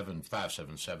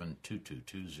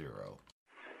 727-577-2220.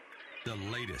 The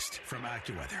latest from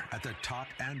AccuWeather at the top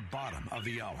and bottom of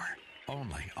the hour.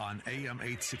 Only on AM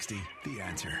 860, The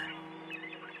Answer.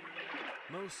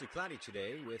 Mostly cloudy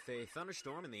today with a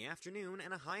thunderstorm in the afternoon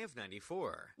and a high of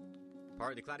 94.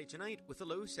 Partly cloudy tonight with a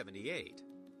low 78.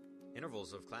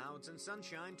 Intervals of clouds and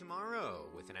sunshine tomorrow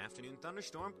with an afternoon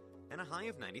thunderstorm and a high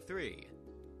of 93.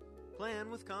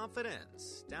 Plan with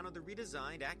confidence. Download the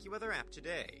redesigned AccuWeather app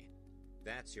today.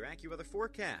 That's your AccuWeather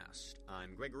forecast.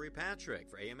 I'm Gregory Patrick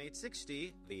for AM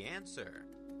 860, The Answer.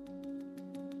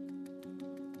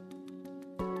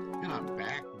 And I'm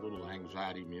back. A little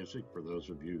anxiety music for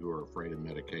those of you who are afraid of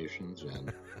medications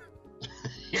and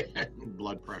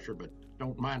blood pressure, but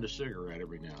don't mind a cigarette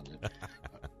every now and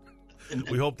then.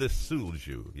 We hope this soothes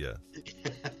you, yes.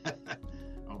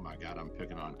 Oh, my God, I'm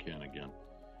picking on Ken again.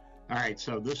 All right,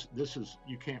 so this is,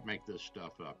 you can't make this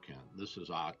stuff up, Ken. This is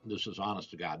honest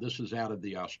to God. This is out of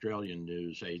the Australian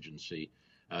news agency.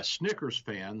 Snickers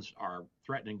fans are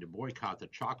threatening to boycott the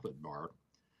chocolate bar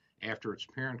after its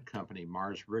parent company,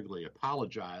 Mars Wrigley,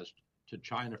 apologized to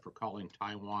China for calling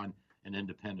Taiwan an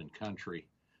independent country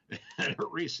at a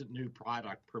recent new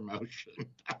product promotion.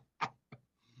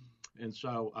 And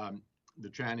so the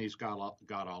Chinese got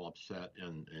all upset,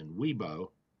 and Weibo,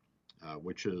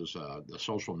 which is the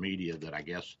social media that I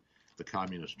guess the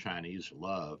communist Chinese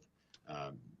love,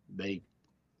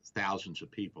 thousands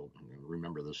of people,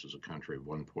 remember this is a country of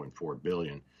 1.4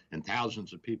 billion, and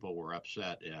thousands of people were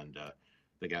upset, and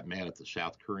they got mad at the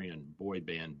South Korean boy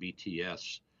band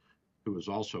BTS, who was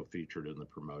also featured in the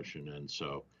promotion. And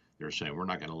so they're saying, we're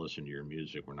not going to listen to your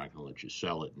music. We're not going to let you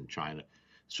sell it in China.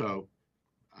 So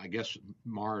I guess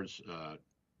Mars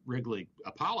Wrigley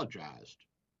apologized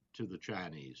to the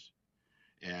Chinese.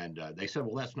 And they said,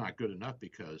 well, that's not good enough,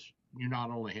 because you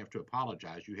not only have to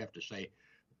apologize, you have to say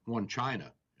one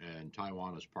China, and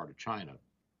Taiwan is part of China.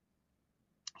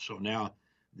 So now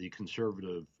the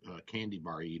conservative candy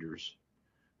bar eaters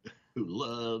who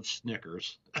love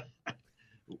Snickers,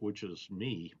 which is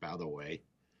me, by the way,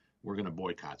 we're going to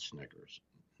boycott Snickers.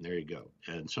 There you go.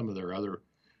 And some of their other,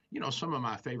 some of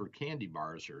my favorite candy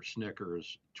bars are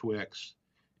Snickers, Twix,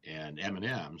 and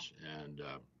M&Ms. And,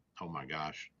 oh, my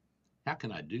gosh, how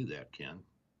can I do that, Ken?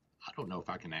 I don't know if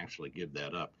I can actually give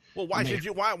that up. Well,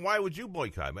 why would you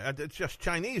boycott? It's just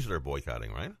Chinese that are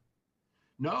boycotting, right?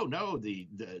 No. The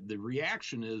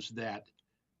reaction is that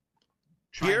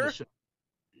China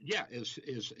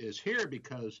is here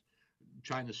because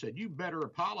China said, you better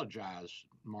apologize,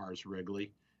 Mars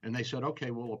Wrigley. And they said,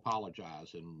 okay, we'll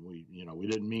apologize. And we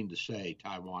didn't mean to say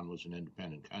Taiwan was an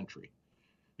independent country.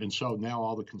 And so now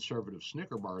all the conservative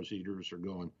Snicker bars eaters are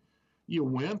going, you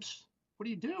wimps, what are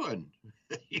you doing?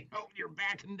 You're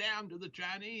backing down to the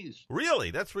Chinese. Really?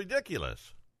 That's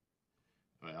ridiculous.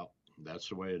 Well, that's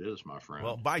the way it is, my friend.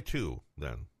 Well, buy two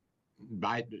then.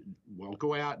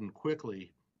 Go out and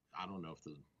quickly. I don't know if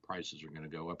the prices are going to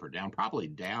go up or down. Probably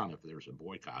down if there's a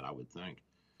boycott, I would think.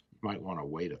 You might want to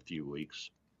wait a few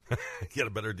weeks. Get a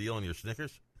better deal on your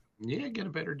Snickers? Yeah, get a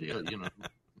better deal.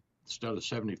 Instead of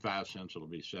 75 cents, it'll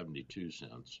be 72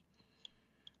 cents.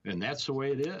 And that's the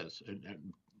way it is.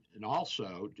 And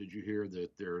also, did you hear that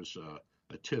there's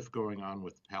a tiff going on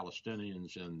with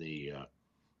Palestinians and the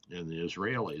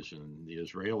Israelis? And the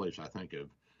Israelis, I think, have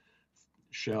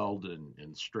shelled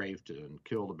and strafed and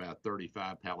killed about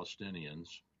 35 Palestinians,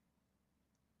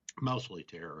 mostly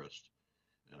terrorists,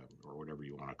 or whatever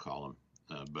you want to call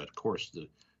them. But of course,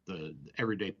 the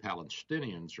everyday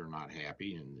Palestinians are not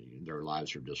happy, and their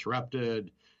lives are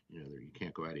disrupted. You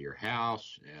can't go out of your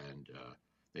house, and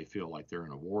they feel like they're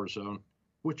in a war zone,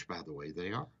 which, by the way,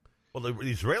 they are. Well, the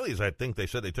Israelis, I think they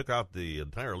said they took out the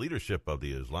entire leadership of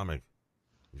the Islamic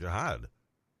Jihad.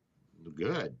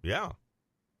 Good. Yeah.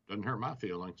 Doesn't hurt my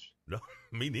feelings. No,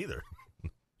 me neither.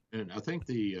 And I think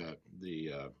the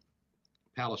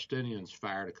Palestinians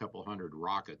fired a couple hundred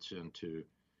rockets into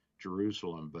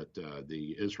Jerusalem, but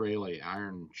the Israeli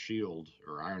Iron Shield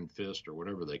or Iron Fist or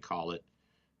whatever they call it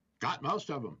got most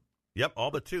of them. Yep,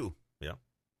 all but two. Yeah.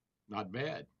 Not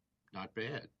bad. Not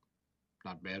bad.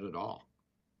 Not bad at all.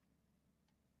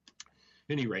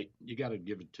 At any rate, you got to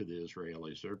give it to the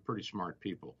Israelis. They're pretty smart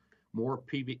people. More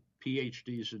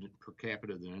PhDs per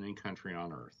capita than any country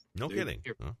on earth. No kidding.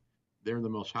 They're the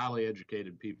most highly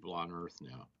educated people on earth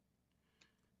now.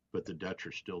 But the Dutch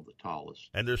are still the tallest.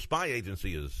 And their spy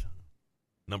agency is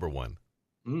number one.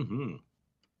 Mm-hmm.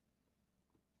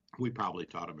 We probably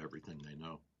taught them everything they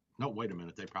know. No, wait a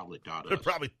minute. They probably taught us. They're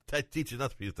probably teaching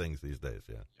us a few things these days,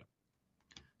 yeah.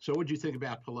 So what do you think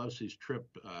about Pelosi's trip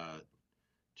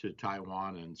to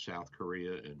Taiwan and South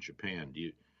Korea and Japan?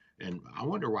 And I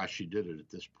wonder why she did it at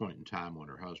this point in time when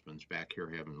her husband's back here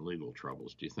having legal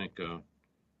troubles. Do you think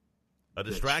a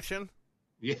distraction?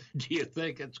 Yeah. Do you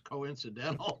think it's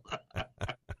coincidental?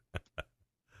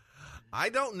 I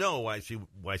don't know why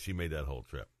she made that whole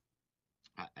trip.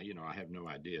 I have no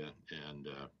idea. And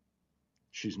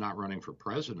she's not running for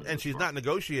president. And she's not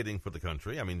negotiating for the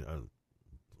country. I mean,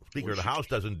 Speaker of the House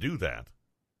doesn't do that.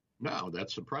 No,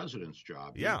 that's the president's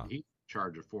job. Yeah. He's in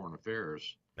charge of foreign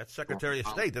affairs. That's Secretary of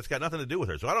State. That's got nothing to do with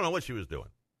her. So I don't know what she was doing.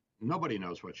 Nobody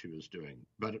knows what she was doing.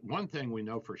 But one thing we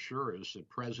know for sure is that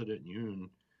President Yoon,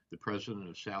 the president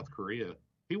of South Korea,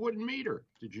 he wouldn't meet her.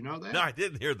 Did you know that? No, I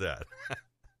didn't hear that.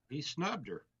 He snubbed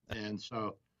her. And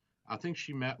so I think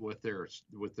she met with their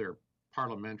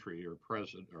parliamentary or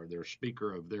president or their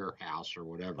speaker of their house or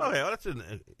whatever. Oh, yeah, that's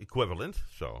an equivalent.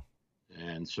 So,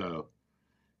 and so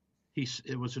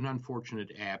it was an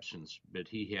unfortunate absence, but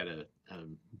he had a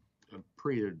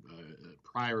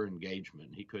prior engagement.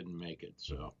 He couldn't make it.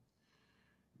 So,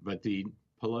 but the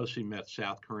Pelosi met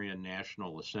South Korean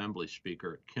National Assembly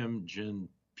Speaker Kim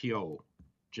Jin-pyo,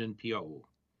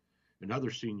 and other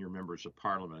senior members of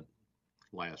Parliament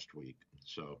last week.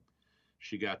 So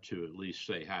she got to at least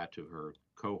say hi to her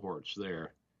cohorts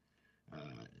there.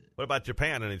 What about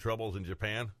Japan? Any troubles in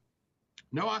Japan?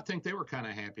 No, I think they were kind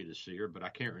of happy to see her, but I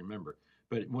can't remember.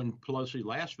 But when Pelosi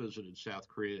last visited South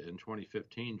Korea in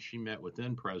 2015, she met with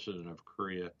then President of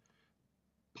Korea,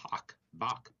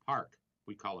 Bok Park.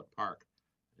 We call it Park,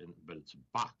 but it's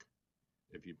Bok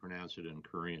if you pronounce it in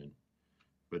Korean.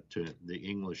 But to the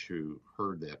English who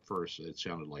heard that first, it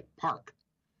sounded like Park.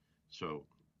 So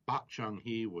Bok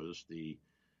Chung-hee was the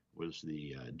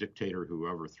dictator who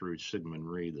overthrew Syngman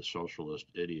Rhee, the socialist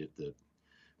idiot that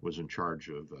was in charge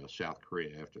of South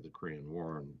Korea after the Korean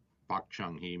War. And Bok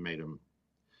Chung-hee made him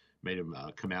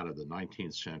come out of the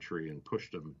 19th century and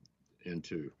pushed him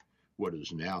into what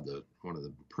is now one of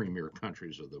the premier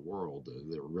countries of the world.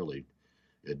 They're really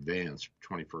advanced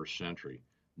 21st century.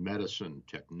 Medicine,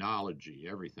 technology,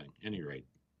 everything, any rate.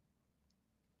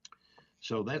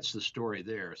 So that's the story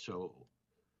there. So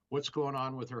what's going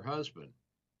on with her husband?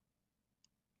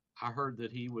 I heard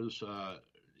that he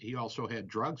also had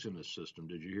drugs in his system.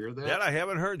 Did you hear that? That I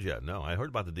haven't heard yet. No, I heard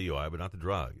about the DUI, but not the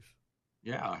drugs.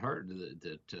 Yeah, I heard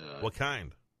that. What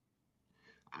kind?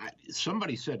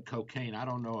 Somebody said cocaine. I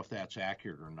don't know if that's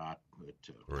accurate or not, but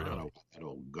really? I don't know what that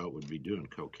old goat would be doing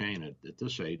cocaine at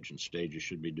this age and stage. You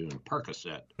should be doing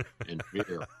Percocet and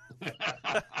beer.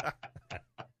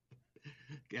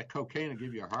 Yeah, cocaine will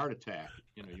give you a heart attack.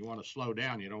 You want to slow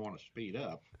down. You don't want to speed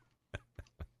up.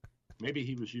 Maybe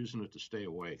he was using it to stay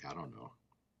awake. I don't know.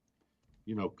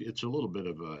 It's a little bit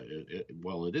of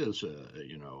it is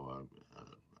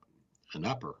an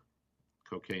upper.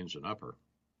 Cocaine's an upper.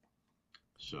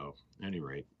 So, at any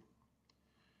rate.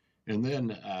 And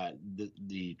then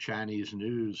the Chinese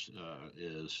news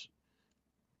is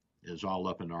all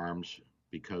up in arms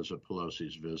because of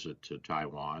Pelosi's visit to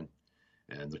Taiwan.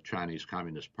 And the Chinese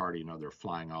Communist Party, they're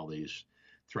flying all these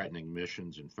threatening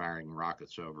missions and firing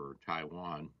rockets over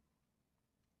Taiwan.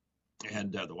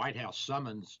 And the White House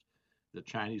summons the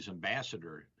Chinese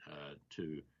ambassador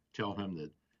to tell him that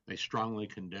they strongly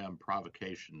condemn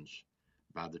provocations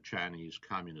by the Chinese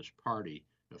Communist Party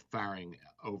of firing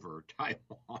over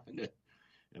Taiwan.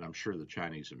 And I'm sure the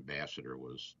Chinese ambassador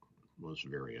was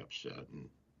very upset and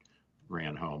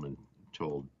ran home and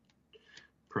told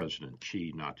President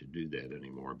Xi not to do that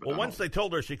anymore. But once they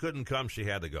told her she couldn't come, she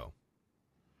had to go.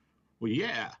 Well,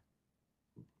 yeah.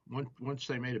 Once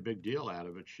they made a big deal out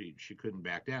of it, she couldn't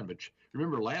back down. But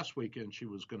remember last weekend she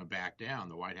was going to back down.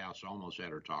 The White House almost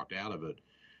had her talked out of it.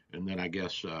 And then I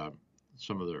guess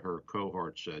some of her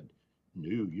cohorts said,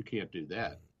 no, you can't do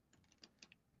that.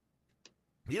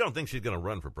 You don't think she's going to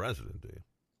run for president, do you?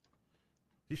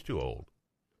 She's too old.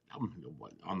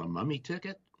 On the mummy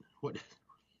ticket? What?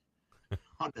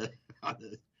 on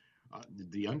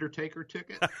the Undertaker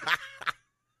ticket?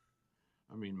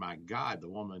 I mean, my God, the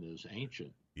woman is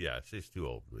ancient. Yeah, she's too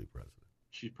old to be president.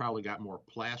 She's probably got more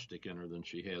plastic in her than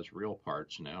she has real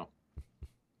parts now.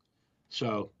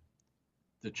 So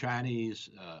the Chinese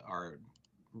are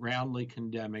roundly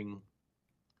condemning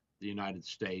the United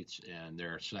States, and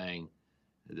they're saying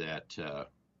that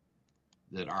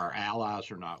our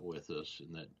allies are not with us,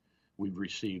 and that we've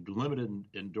received limited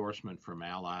endorsement from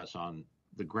allies on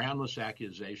the groundless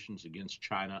accusations against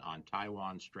China on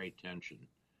Taiwan Strait tension.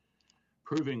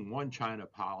 Proving one China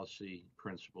policy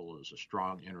principle is a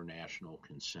strong international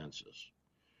consensus.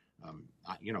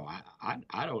 I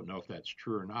don't know if that's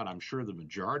true or not. I'm sure the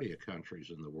majority of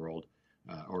countries in the world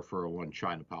are for a one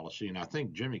China policy, and I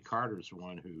think Jimmy Carter is the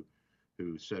one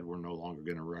who said we're no longer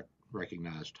going to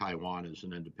recognize Taiwan as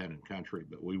an independent country,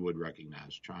 but we would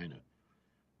recognize China.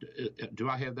 Do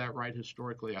I have that right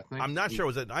historically? I'm not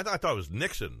sure. I thought it was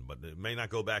Nixon, but it may not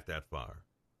go back that far.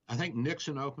 I think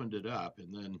Nixon opened it up,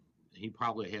 and then he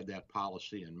probably had that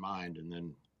policy in mind, and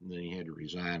then he had to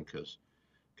resign because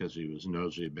he was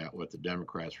nosy about what the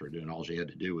Democrats were doing. All he had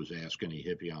to do was ask any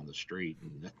hippie on the street,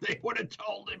 and they would have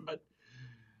told him. But,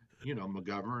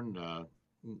 McGovern,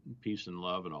 peace and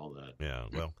love and all that. Yeah,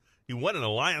 well, he won an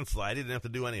landslide. He didn't have to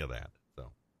do any of that.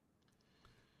 So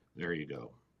there you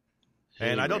go.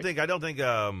 And I don't think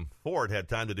Ford had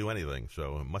time to do anything,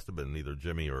 so it must have been either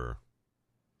Jimmy or.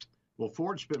 Well,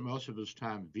 Ford spent most of his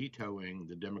time vetoing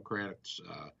the Democrats'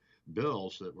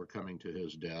 bills that were coming to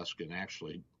his desk, and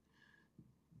actually,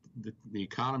 the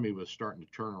economy was starting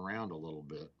to turn around a little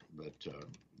bit. But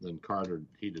then Carter,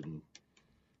 he didn't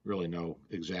really know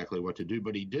exactly what to do,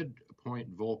 but he did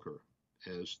appoint Volcker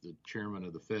as the chairman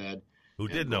of the Fed. Who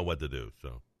did know what to do,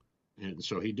 so. And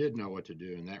so he did know what to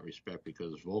do in that respect,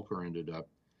 because Volcker ended up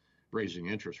raising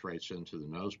interest rates into the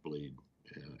nosebleed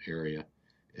area,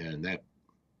 and that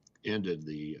ended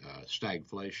the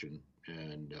stagflation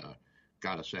and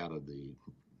got us out of the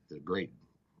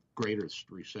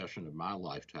greatest recession of my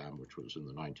lifetime, which was in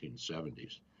the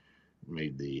 1970s.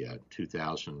 Made the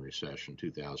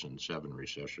 2007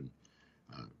 recession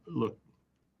look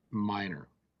minor.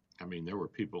 I mean, there were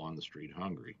people on the street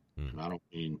hungry, and I don't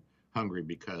mean hungry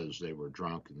because they were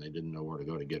drunk and they didn't know where to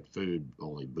go to get food,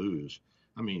 only booze.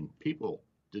 I mean, people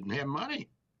didn't have money.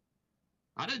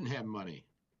 I didn't have money.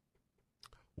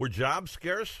 Were jobs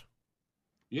scarce?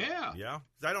 Yeah. Yeah?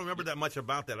 I don't remember that much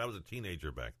about that. I was a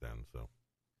teenager back then, so.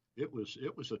 It was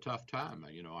a tough time.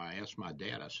 You know, I asked my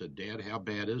dad, I said, Dad, how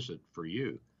bad is it for you?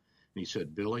 And he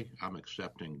said, Billy, I'm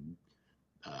accepting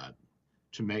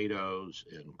tomatoes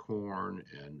and corn,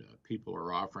 and people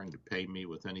are offering to pay me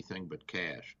with anything but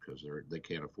cash because they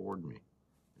can't afford me.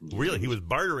 And really? He was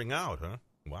bartering out, huh?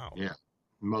 Wow. Yeah.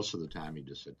 Most of the time he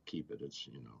just said, keep it. It's,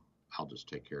 I'll just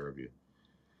take care of you.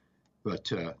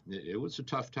 But it was a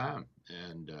tough time.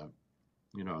 And,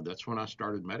 that's when I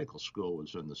started medical school,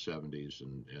 was in the 70s.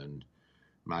 And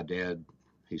my dad,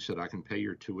 he said, I can pay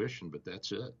your tuition, but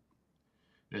that's it.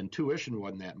 And tuition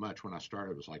wasn't that much. When I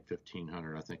started, it was like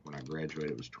 $1,500. I think when I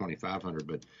graduated, it was $2,500.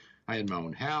 But I had my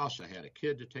own house. I had a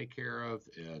kid to take care of.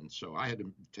 And so I had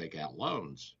to take out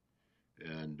loans.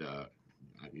 And,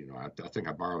 I think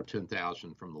I borrowed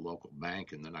 $10,000 from the local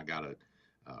bank. And then I got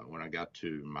when I got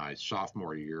to my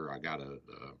sophomore year, I got a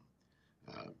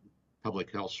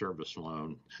public health service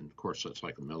loan, and of course that's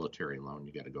like a military loan.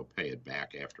 You got to go pay it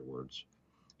back afterwards,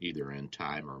 either in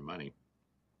time or money.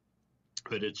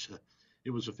 But it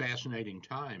was a fascinating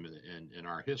time in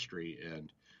our history,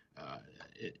 and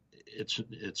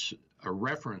it's a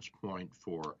reference point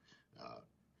for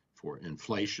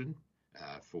inflation,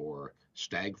 for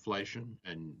stagflation.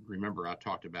 And remember, I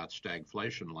talked about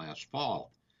stagflation last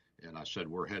fall, and I said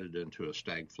we're headed into a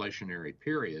stagflationary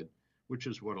period, which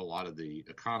is what a lot of the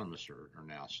economists are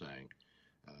now saying.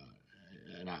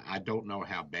 And I don't know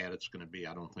how bad it's going to be.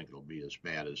 I don't think it'll be as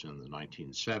bad as in the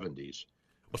 1970s.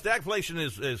 Well, stagflation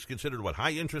is considered what,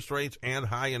 high interest rates and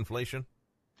high inflation?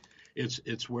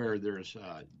 It's where there's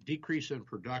a decrease in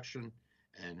production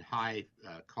and high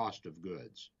cost of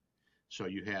goods. So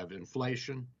you have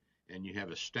inflation and you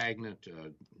have a stagnant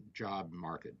job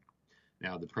market.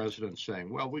 Now, the president's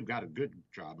saying, well, we've got a good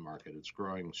job market. It's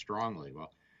growing strongly.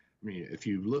 Well, I mean, if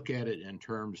you look at it in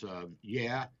terms of,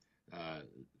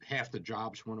 half the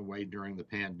jobs went away during the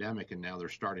pandemic and now they're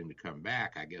starting to come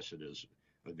back, I guess it is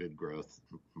a good growth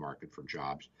market for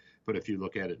jobs. But if you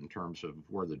look at it in terms of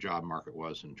where the job market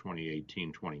was in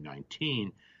 2018,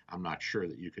 2019, I'm not sure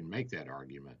that you can make that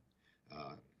argument.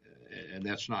 And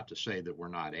that's not to say that we're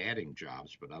not adding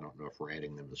jobs, but I don't know if we're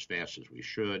adding them as fast as we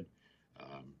should.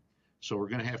 So we're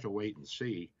going to have to wait and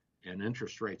see. And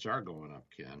interest rates are going up,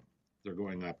 Ken. They're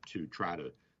going up to try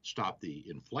to stop the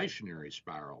inflationary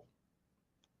spiral.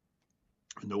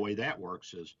 And the way that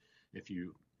works is if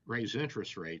you raise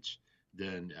interest rates,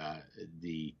 then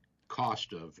the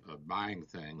cost of buying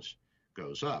things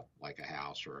goes up, like a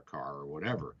house or a car or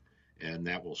whatever. And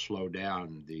that will slow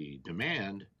down the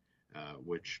demand,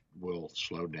 which will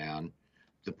slow down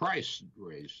the price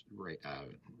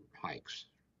hikes,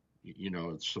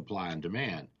 supply and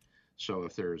demand. So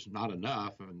if there's not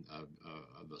enough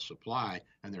of a supply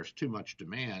and there's too much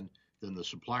demand, then the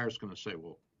supplier's going to say,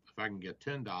 well, if I can get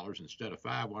 $10 instead of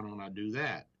 $5, why don't I do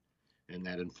that? And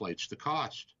that inflates the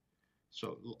cost.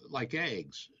 So like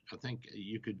eggs, I think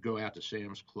you could go out to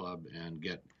Sam's Club and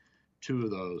get 2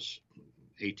 of those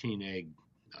 18-egg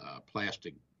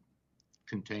plastic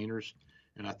containers.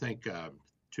 And I think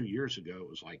 2 years ago it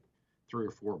was like $3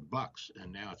 or $4,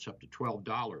 and now it's up to $12.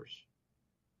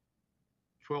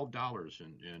 $12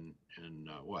 in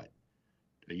what,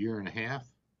 a year and a half?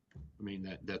 I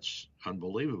mean, that's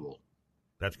unbelievable.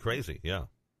 That's crazy, yeah.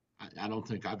 I don't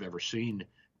think I've ever seen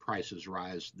prices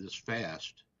rise this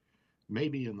fast.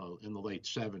 Maybe in the late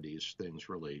 70s things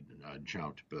really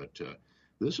jumped, but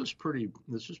this is pretty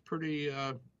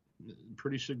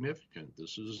significant.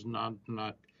 This is not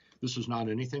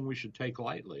anything we should take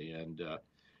lightly, and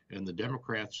And the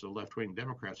Democrats, the left-wing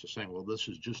Democrats, are saying, well, this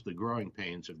is just the growing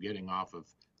pains of getting off of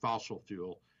fossil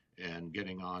fuel and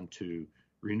getting on to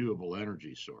renewable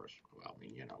energy source. Well, I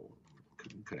mean,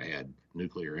 could have had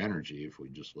nuclear energy if we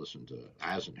just listened to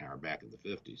Eisenhower back in the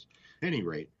 50s. At any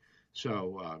rate,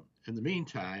 so in the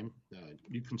meantime,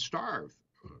 you can starve.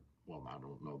 Well, I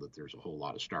don't know that there's a whole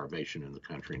lot of starvation in the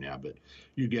country now, but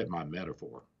you get my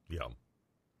metaphor. Yeah.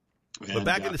 And, but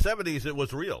back in the 70s, it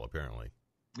was real, apparently.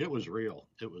 It was real.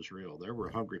 It was real. There were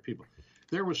hungry people.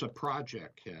 There was a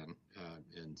project, Ken,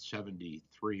 in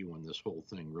 73 when this whole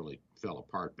thing really fell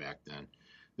apart back then.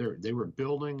 They were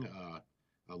building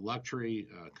a luxury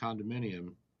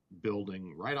condominium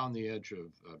building right on the edge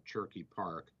of Cherokee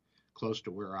Park, close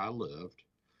to where I lived.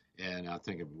 And I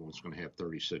think it was going to have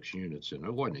 36 units in it.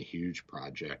 It wasn't a huge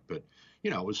project, but,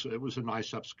 it was a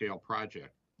nice upscale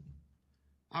project.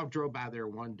 I drove by there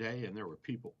one day, and there were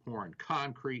people pouring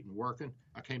concrete and working.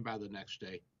 I came by the next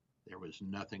day. There was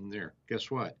nothing there.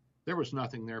 Guess what? There was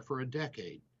nothing there for a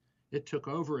decade. It took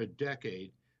over a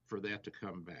decade for that to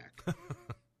come back.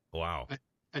 Wow.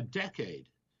 A decade.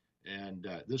 And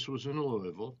this was in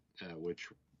Louisville, which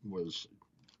was,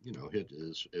 hit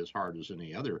as hard as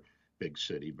any other big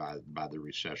city by the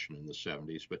recession in the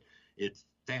 70s. But it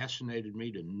fascinated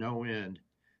me to no end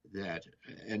that,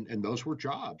 and those were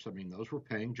jobs. I mean, those were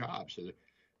paying jobs.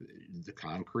 The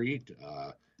concrete,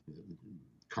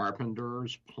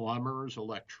 carpenters, plumbers,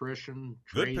 electrician,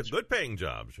 trades. Good paying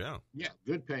jobs, yeah. Yeah,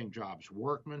 good paying jobs.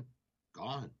 Workmen,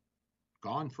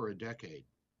 gone for a decade.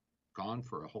 Gone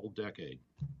for a whole decade.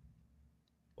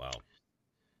 Wow.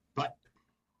 But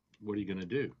what are you going to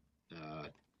do?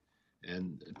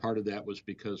 And part of that was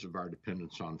because of our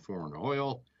dependence on foreign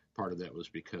oil. Part of that was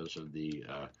because of the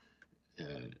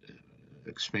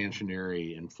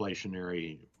expansionary,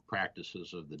 inflationary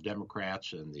practices of the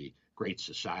Democrats and the Great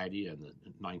Society in the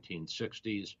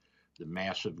 1960s, the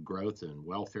massive growth in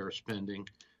welfare spending,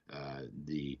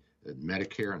 the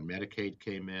Medicare and Medicaid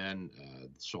came in,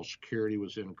 Social Security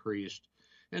was increased.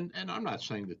 And I'm not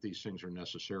saying that these things are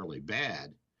necessarily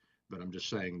bad, but I'm just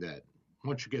saying that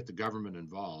once you get the government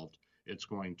involved, it's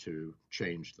going to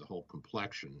change the whole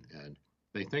complexion. And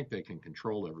they think they can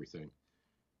control everything.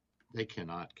 They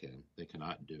cannot, Ken. They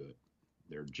cannot do it.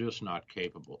 They're just not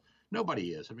capable. Nobody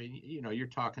is. I mean, you're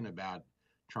talking about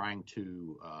trying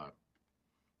to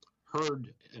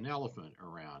herd an elephant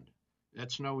around.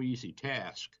 That's no easy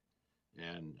task.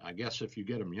 And I guess if you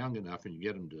get them young enough and you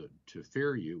get them to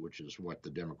fear you, which is what the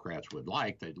Democrats would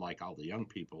like, they'd like all the young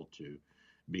people to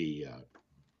be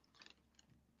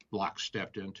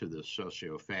lockstepped into the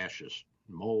socio-fascist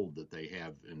mold that they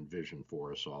have envisioned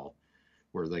for us all,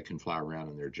 where they can fly around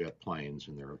in their jet planes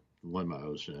and their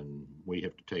limos, and we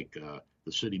have to take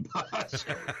the city bus.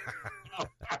 But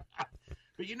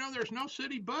there's no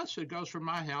city bus that goes from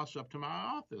my house up to my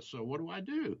office. So what do I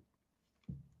do?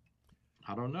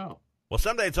 I don't know. Well,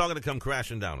 someday it's all going to come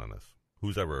crashing down on us.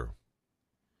 Who's ever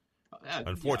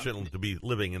unfortunate to be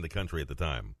living in the country at the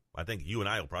time. I think you and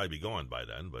I will probably be gone by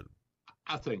then, but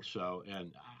I think so,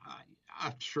 and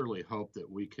I surely hope that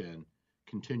we can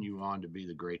continue on to be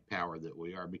the great power that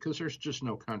we are, because there's just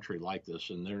no country like this,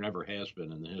 and there never has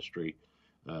been in the history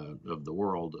of the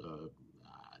world.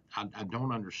 I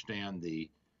don't understand the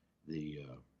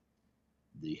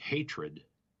hatred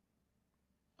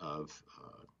of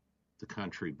the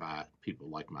country by people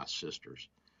like my sisters.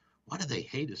 Why do they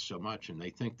hate us so much? And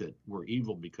they think that we're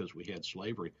evil because we had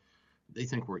slavery. They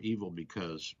think we're evil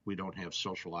because we don't have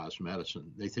socialized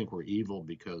medicine. They think we're evil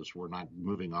because we're not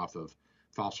moving off of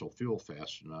fossil fuel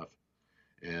fast enough.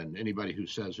 And anybody who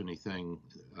says anything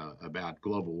about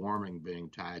global warming being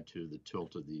tied to the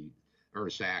tilt of the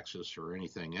Earth's axis or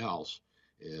anything else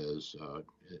is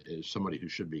somebody who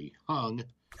should be hung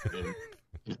in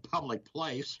a public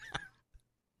place.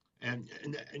 And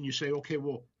you say, okay,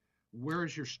 well,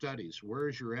 where's your studies?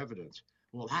 Where's your evidence?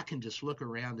 Well, I can just look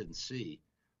around and see.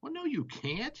 Well, no, you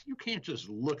can't. You can't just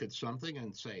look at something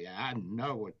and say, I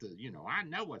know I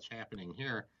know what's happening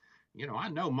here. I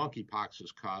know monkeypox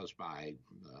is caused by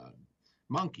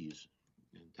monkeys.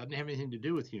 It doesn't have anything to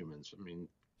do with humans. I mean,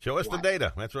 show us the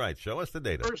data. That's right. Show us the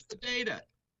data. Where's the data?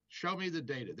 Show me the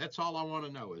data. That's all I want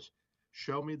to know is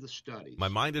show me the studies. My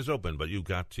mind is open, but you've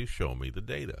got to show me the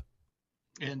data.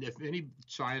 And if any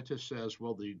scientist says,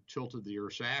 well, the tilt of the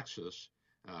Earth's axis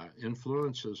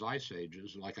influences ice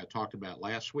ages, like I talked about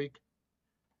last week,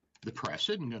 the press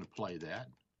isn't going to play that.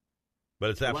 But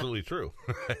it's absolutely true.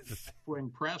 Swing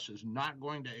press is not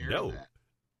going to air that.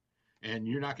 And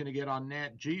you're not going to get on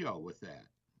Nat Geo with that.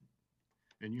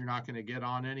 And you're not going to get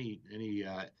on any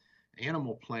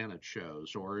Animal Planet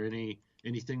shows or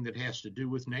anything that has to do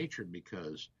with nature,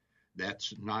 because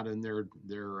That's not in their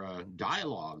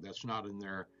dialogue. That's not in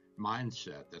their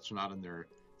mindset. That's not in their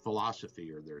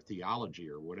philosophy or their theology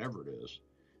or whatever it is.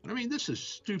 And I mean, this is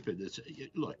stupid.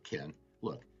 Look, Ken,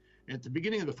 look. At the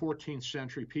beginning of the 14th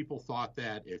century, people thought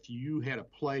that if you had a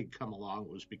plague come along,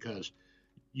 it was because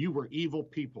you were evil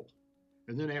people.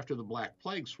 And then after the Black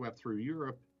Plague swept through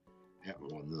Europe,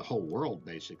 well, the whole world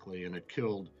basically, and it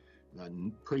killed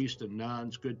priests and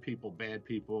nuns, good people, bad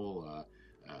people,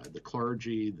 the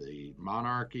clergy, the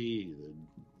monarchy, the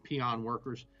peon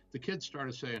workers, the kids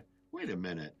started saying, wait a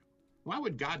minute, why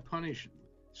would God punish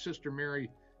Sister Mary?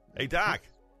 Hey, Doc.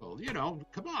 Well, you know,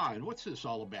 come on, what's this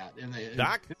all about?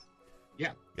 Doc?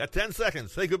 Yeah. Got 10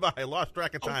 seconds. Say goodbye. I lost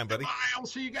track of time, buddy. Bye. I'll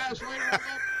see you guys later.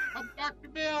 I'm Dr.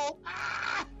 Bill.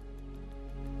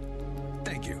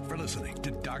 Thank you for listening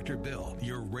to Dr. Bill,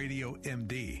 your radio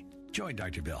MD. Join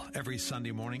Dr. Bill every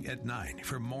Sunday morning at 9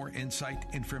 for more insight,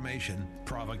 information,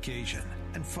 provocation,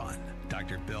 and fun.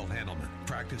 Dr. Bill Handelman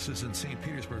practices in St.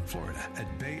 Petersburg, Florida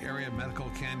at Bay Area Medical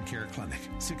Can Care Clinic,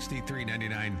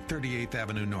 6399 38th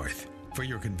Avenue North. For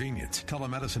your convenience,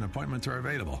 telemedicine appointments are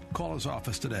available. Call his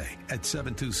office today at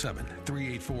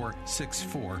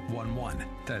 727-384-6411.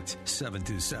 That's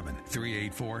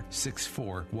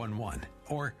 727-384-6411.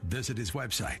 Or visit his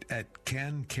website at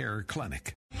Can Care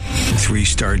Clinic.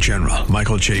 3-star General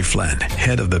Michael J. Flynn,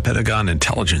 head of the Pentagon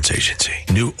Intelligence Agency,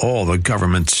 knew all the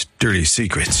government's dirty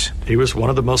secrets. He was one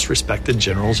of the most respected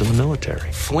generals in the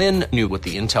military. Flynn knew what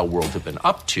the intel world had been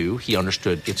up to. He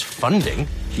understood its funding.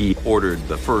 He ordered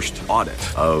the first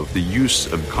audit of the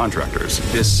use of contractors.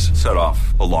 This set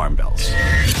off alarm bells.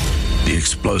 The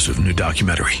explosive new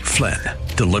documentary, Flynn,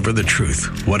 Deliver the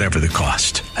Truth, Whatever the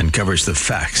Cost, uncovers the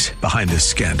facts behind this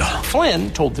scandal.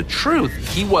 Flynn told the truth.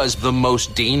 He was the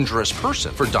most dangerous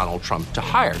person for Donald Trump to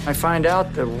hire. I find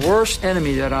out the worst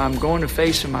enemy that I'm going to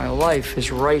face in my life is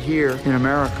right here in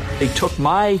America. They took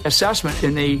my assessment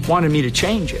and they wanted me to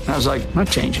change it. And I was like, I'm not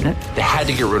changing it. They had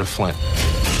to get rid of Flynn.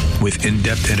 With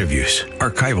in-depth interviews,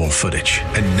 archival footage,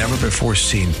 and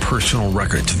never-before-seen personal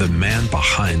records of the man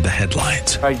behind the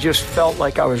headlines. I just felt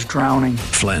like I was drowning.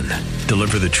 Flynn,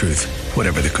 Deliver the Truth,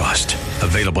 Whatever the Cost.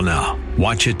 Available now.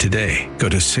 Watch it today. Go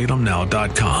to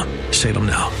salemnow.com.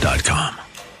 salemnow.com.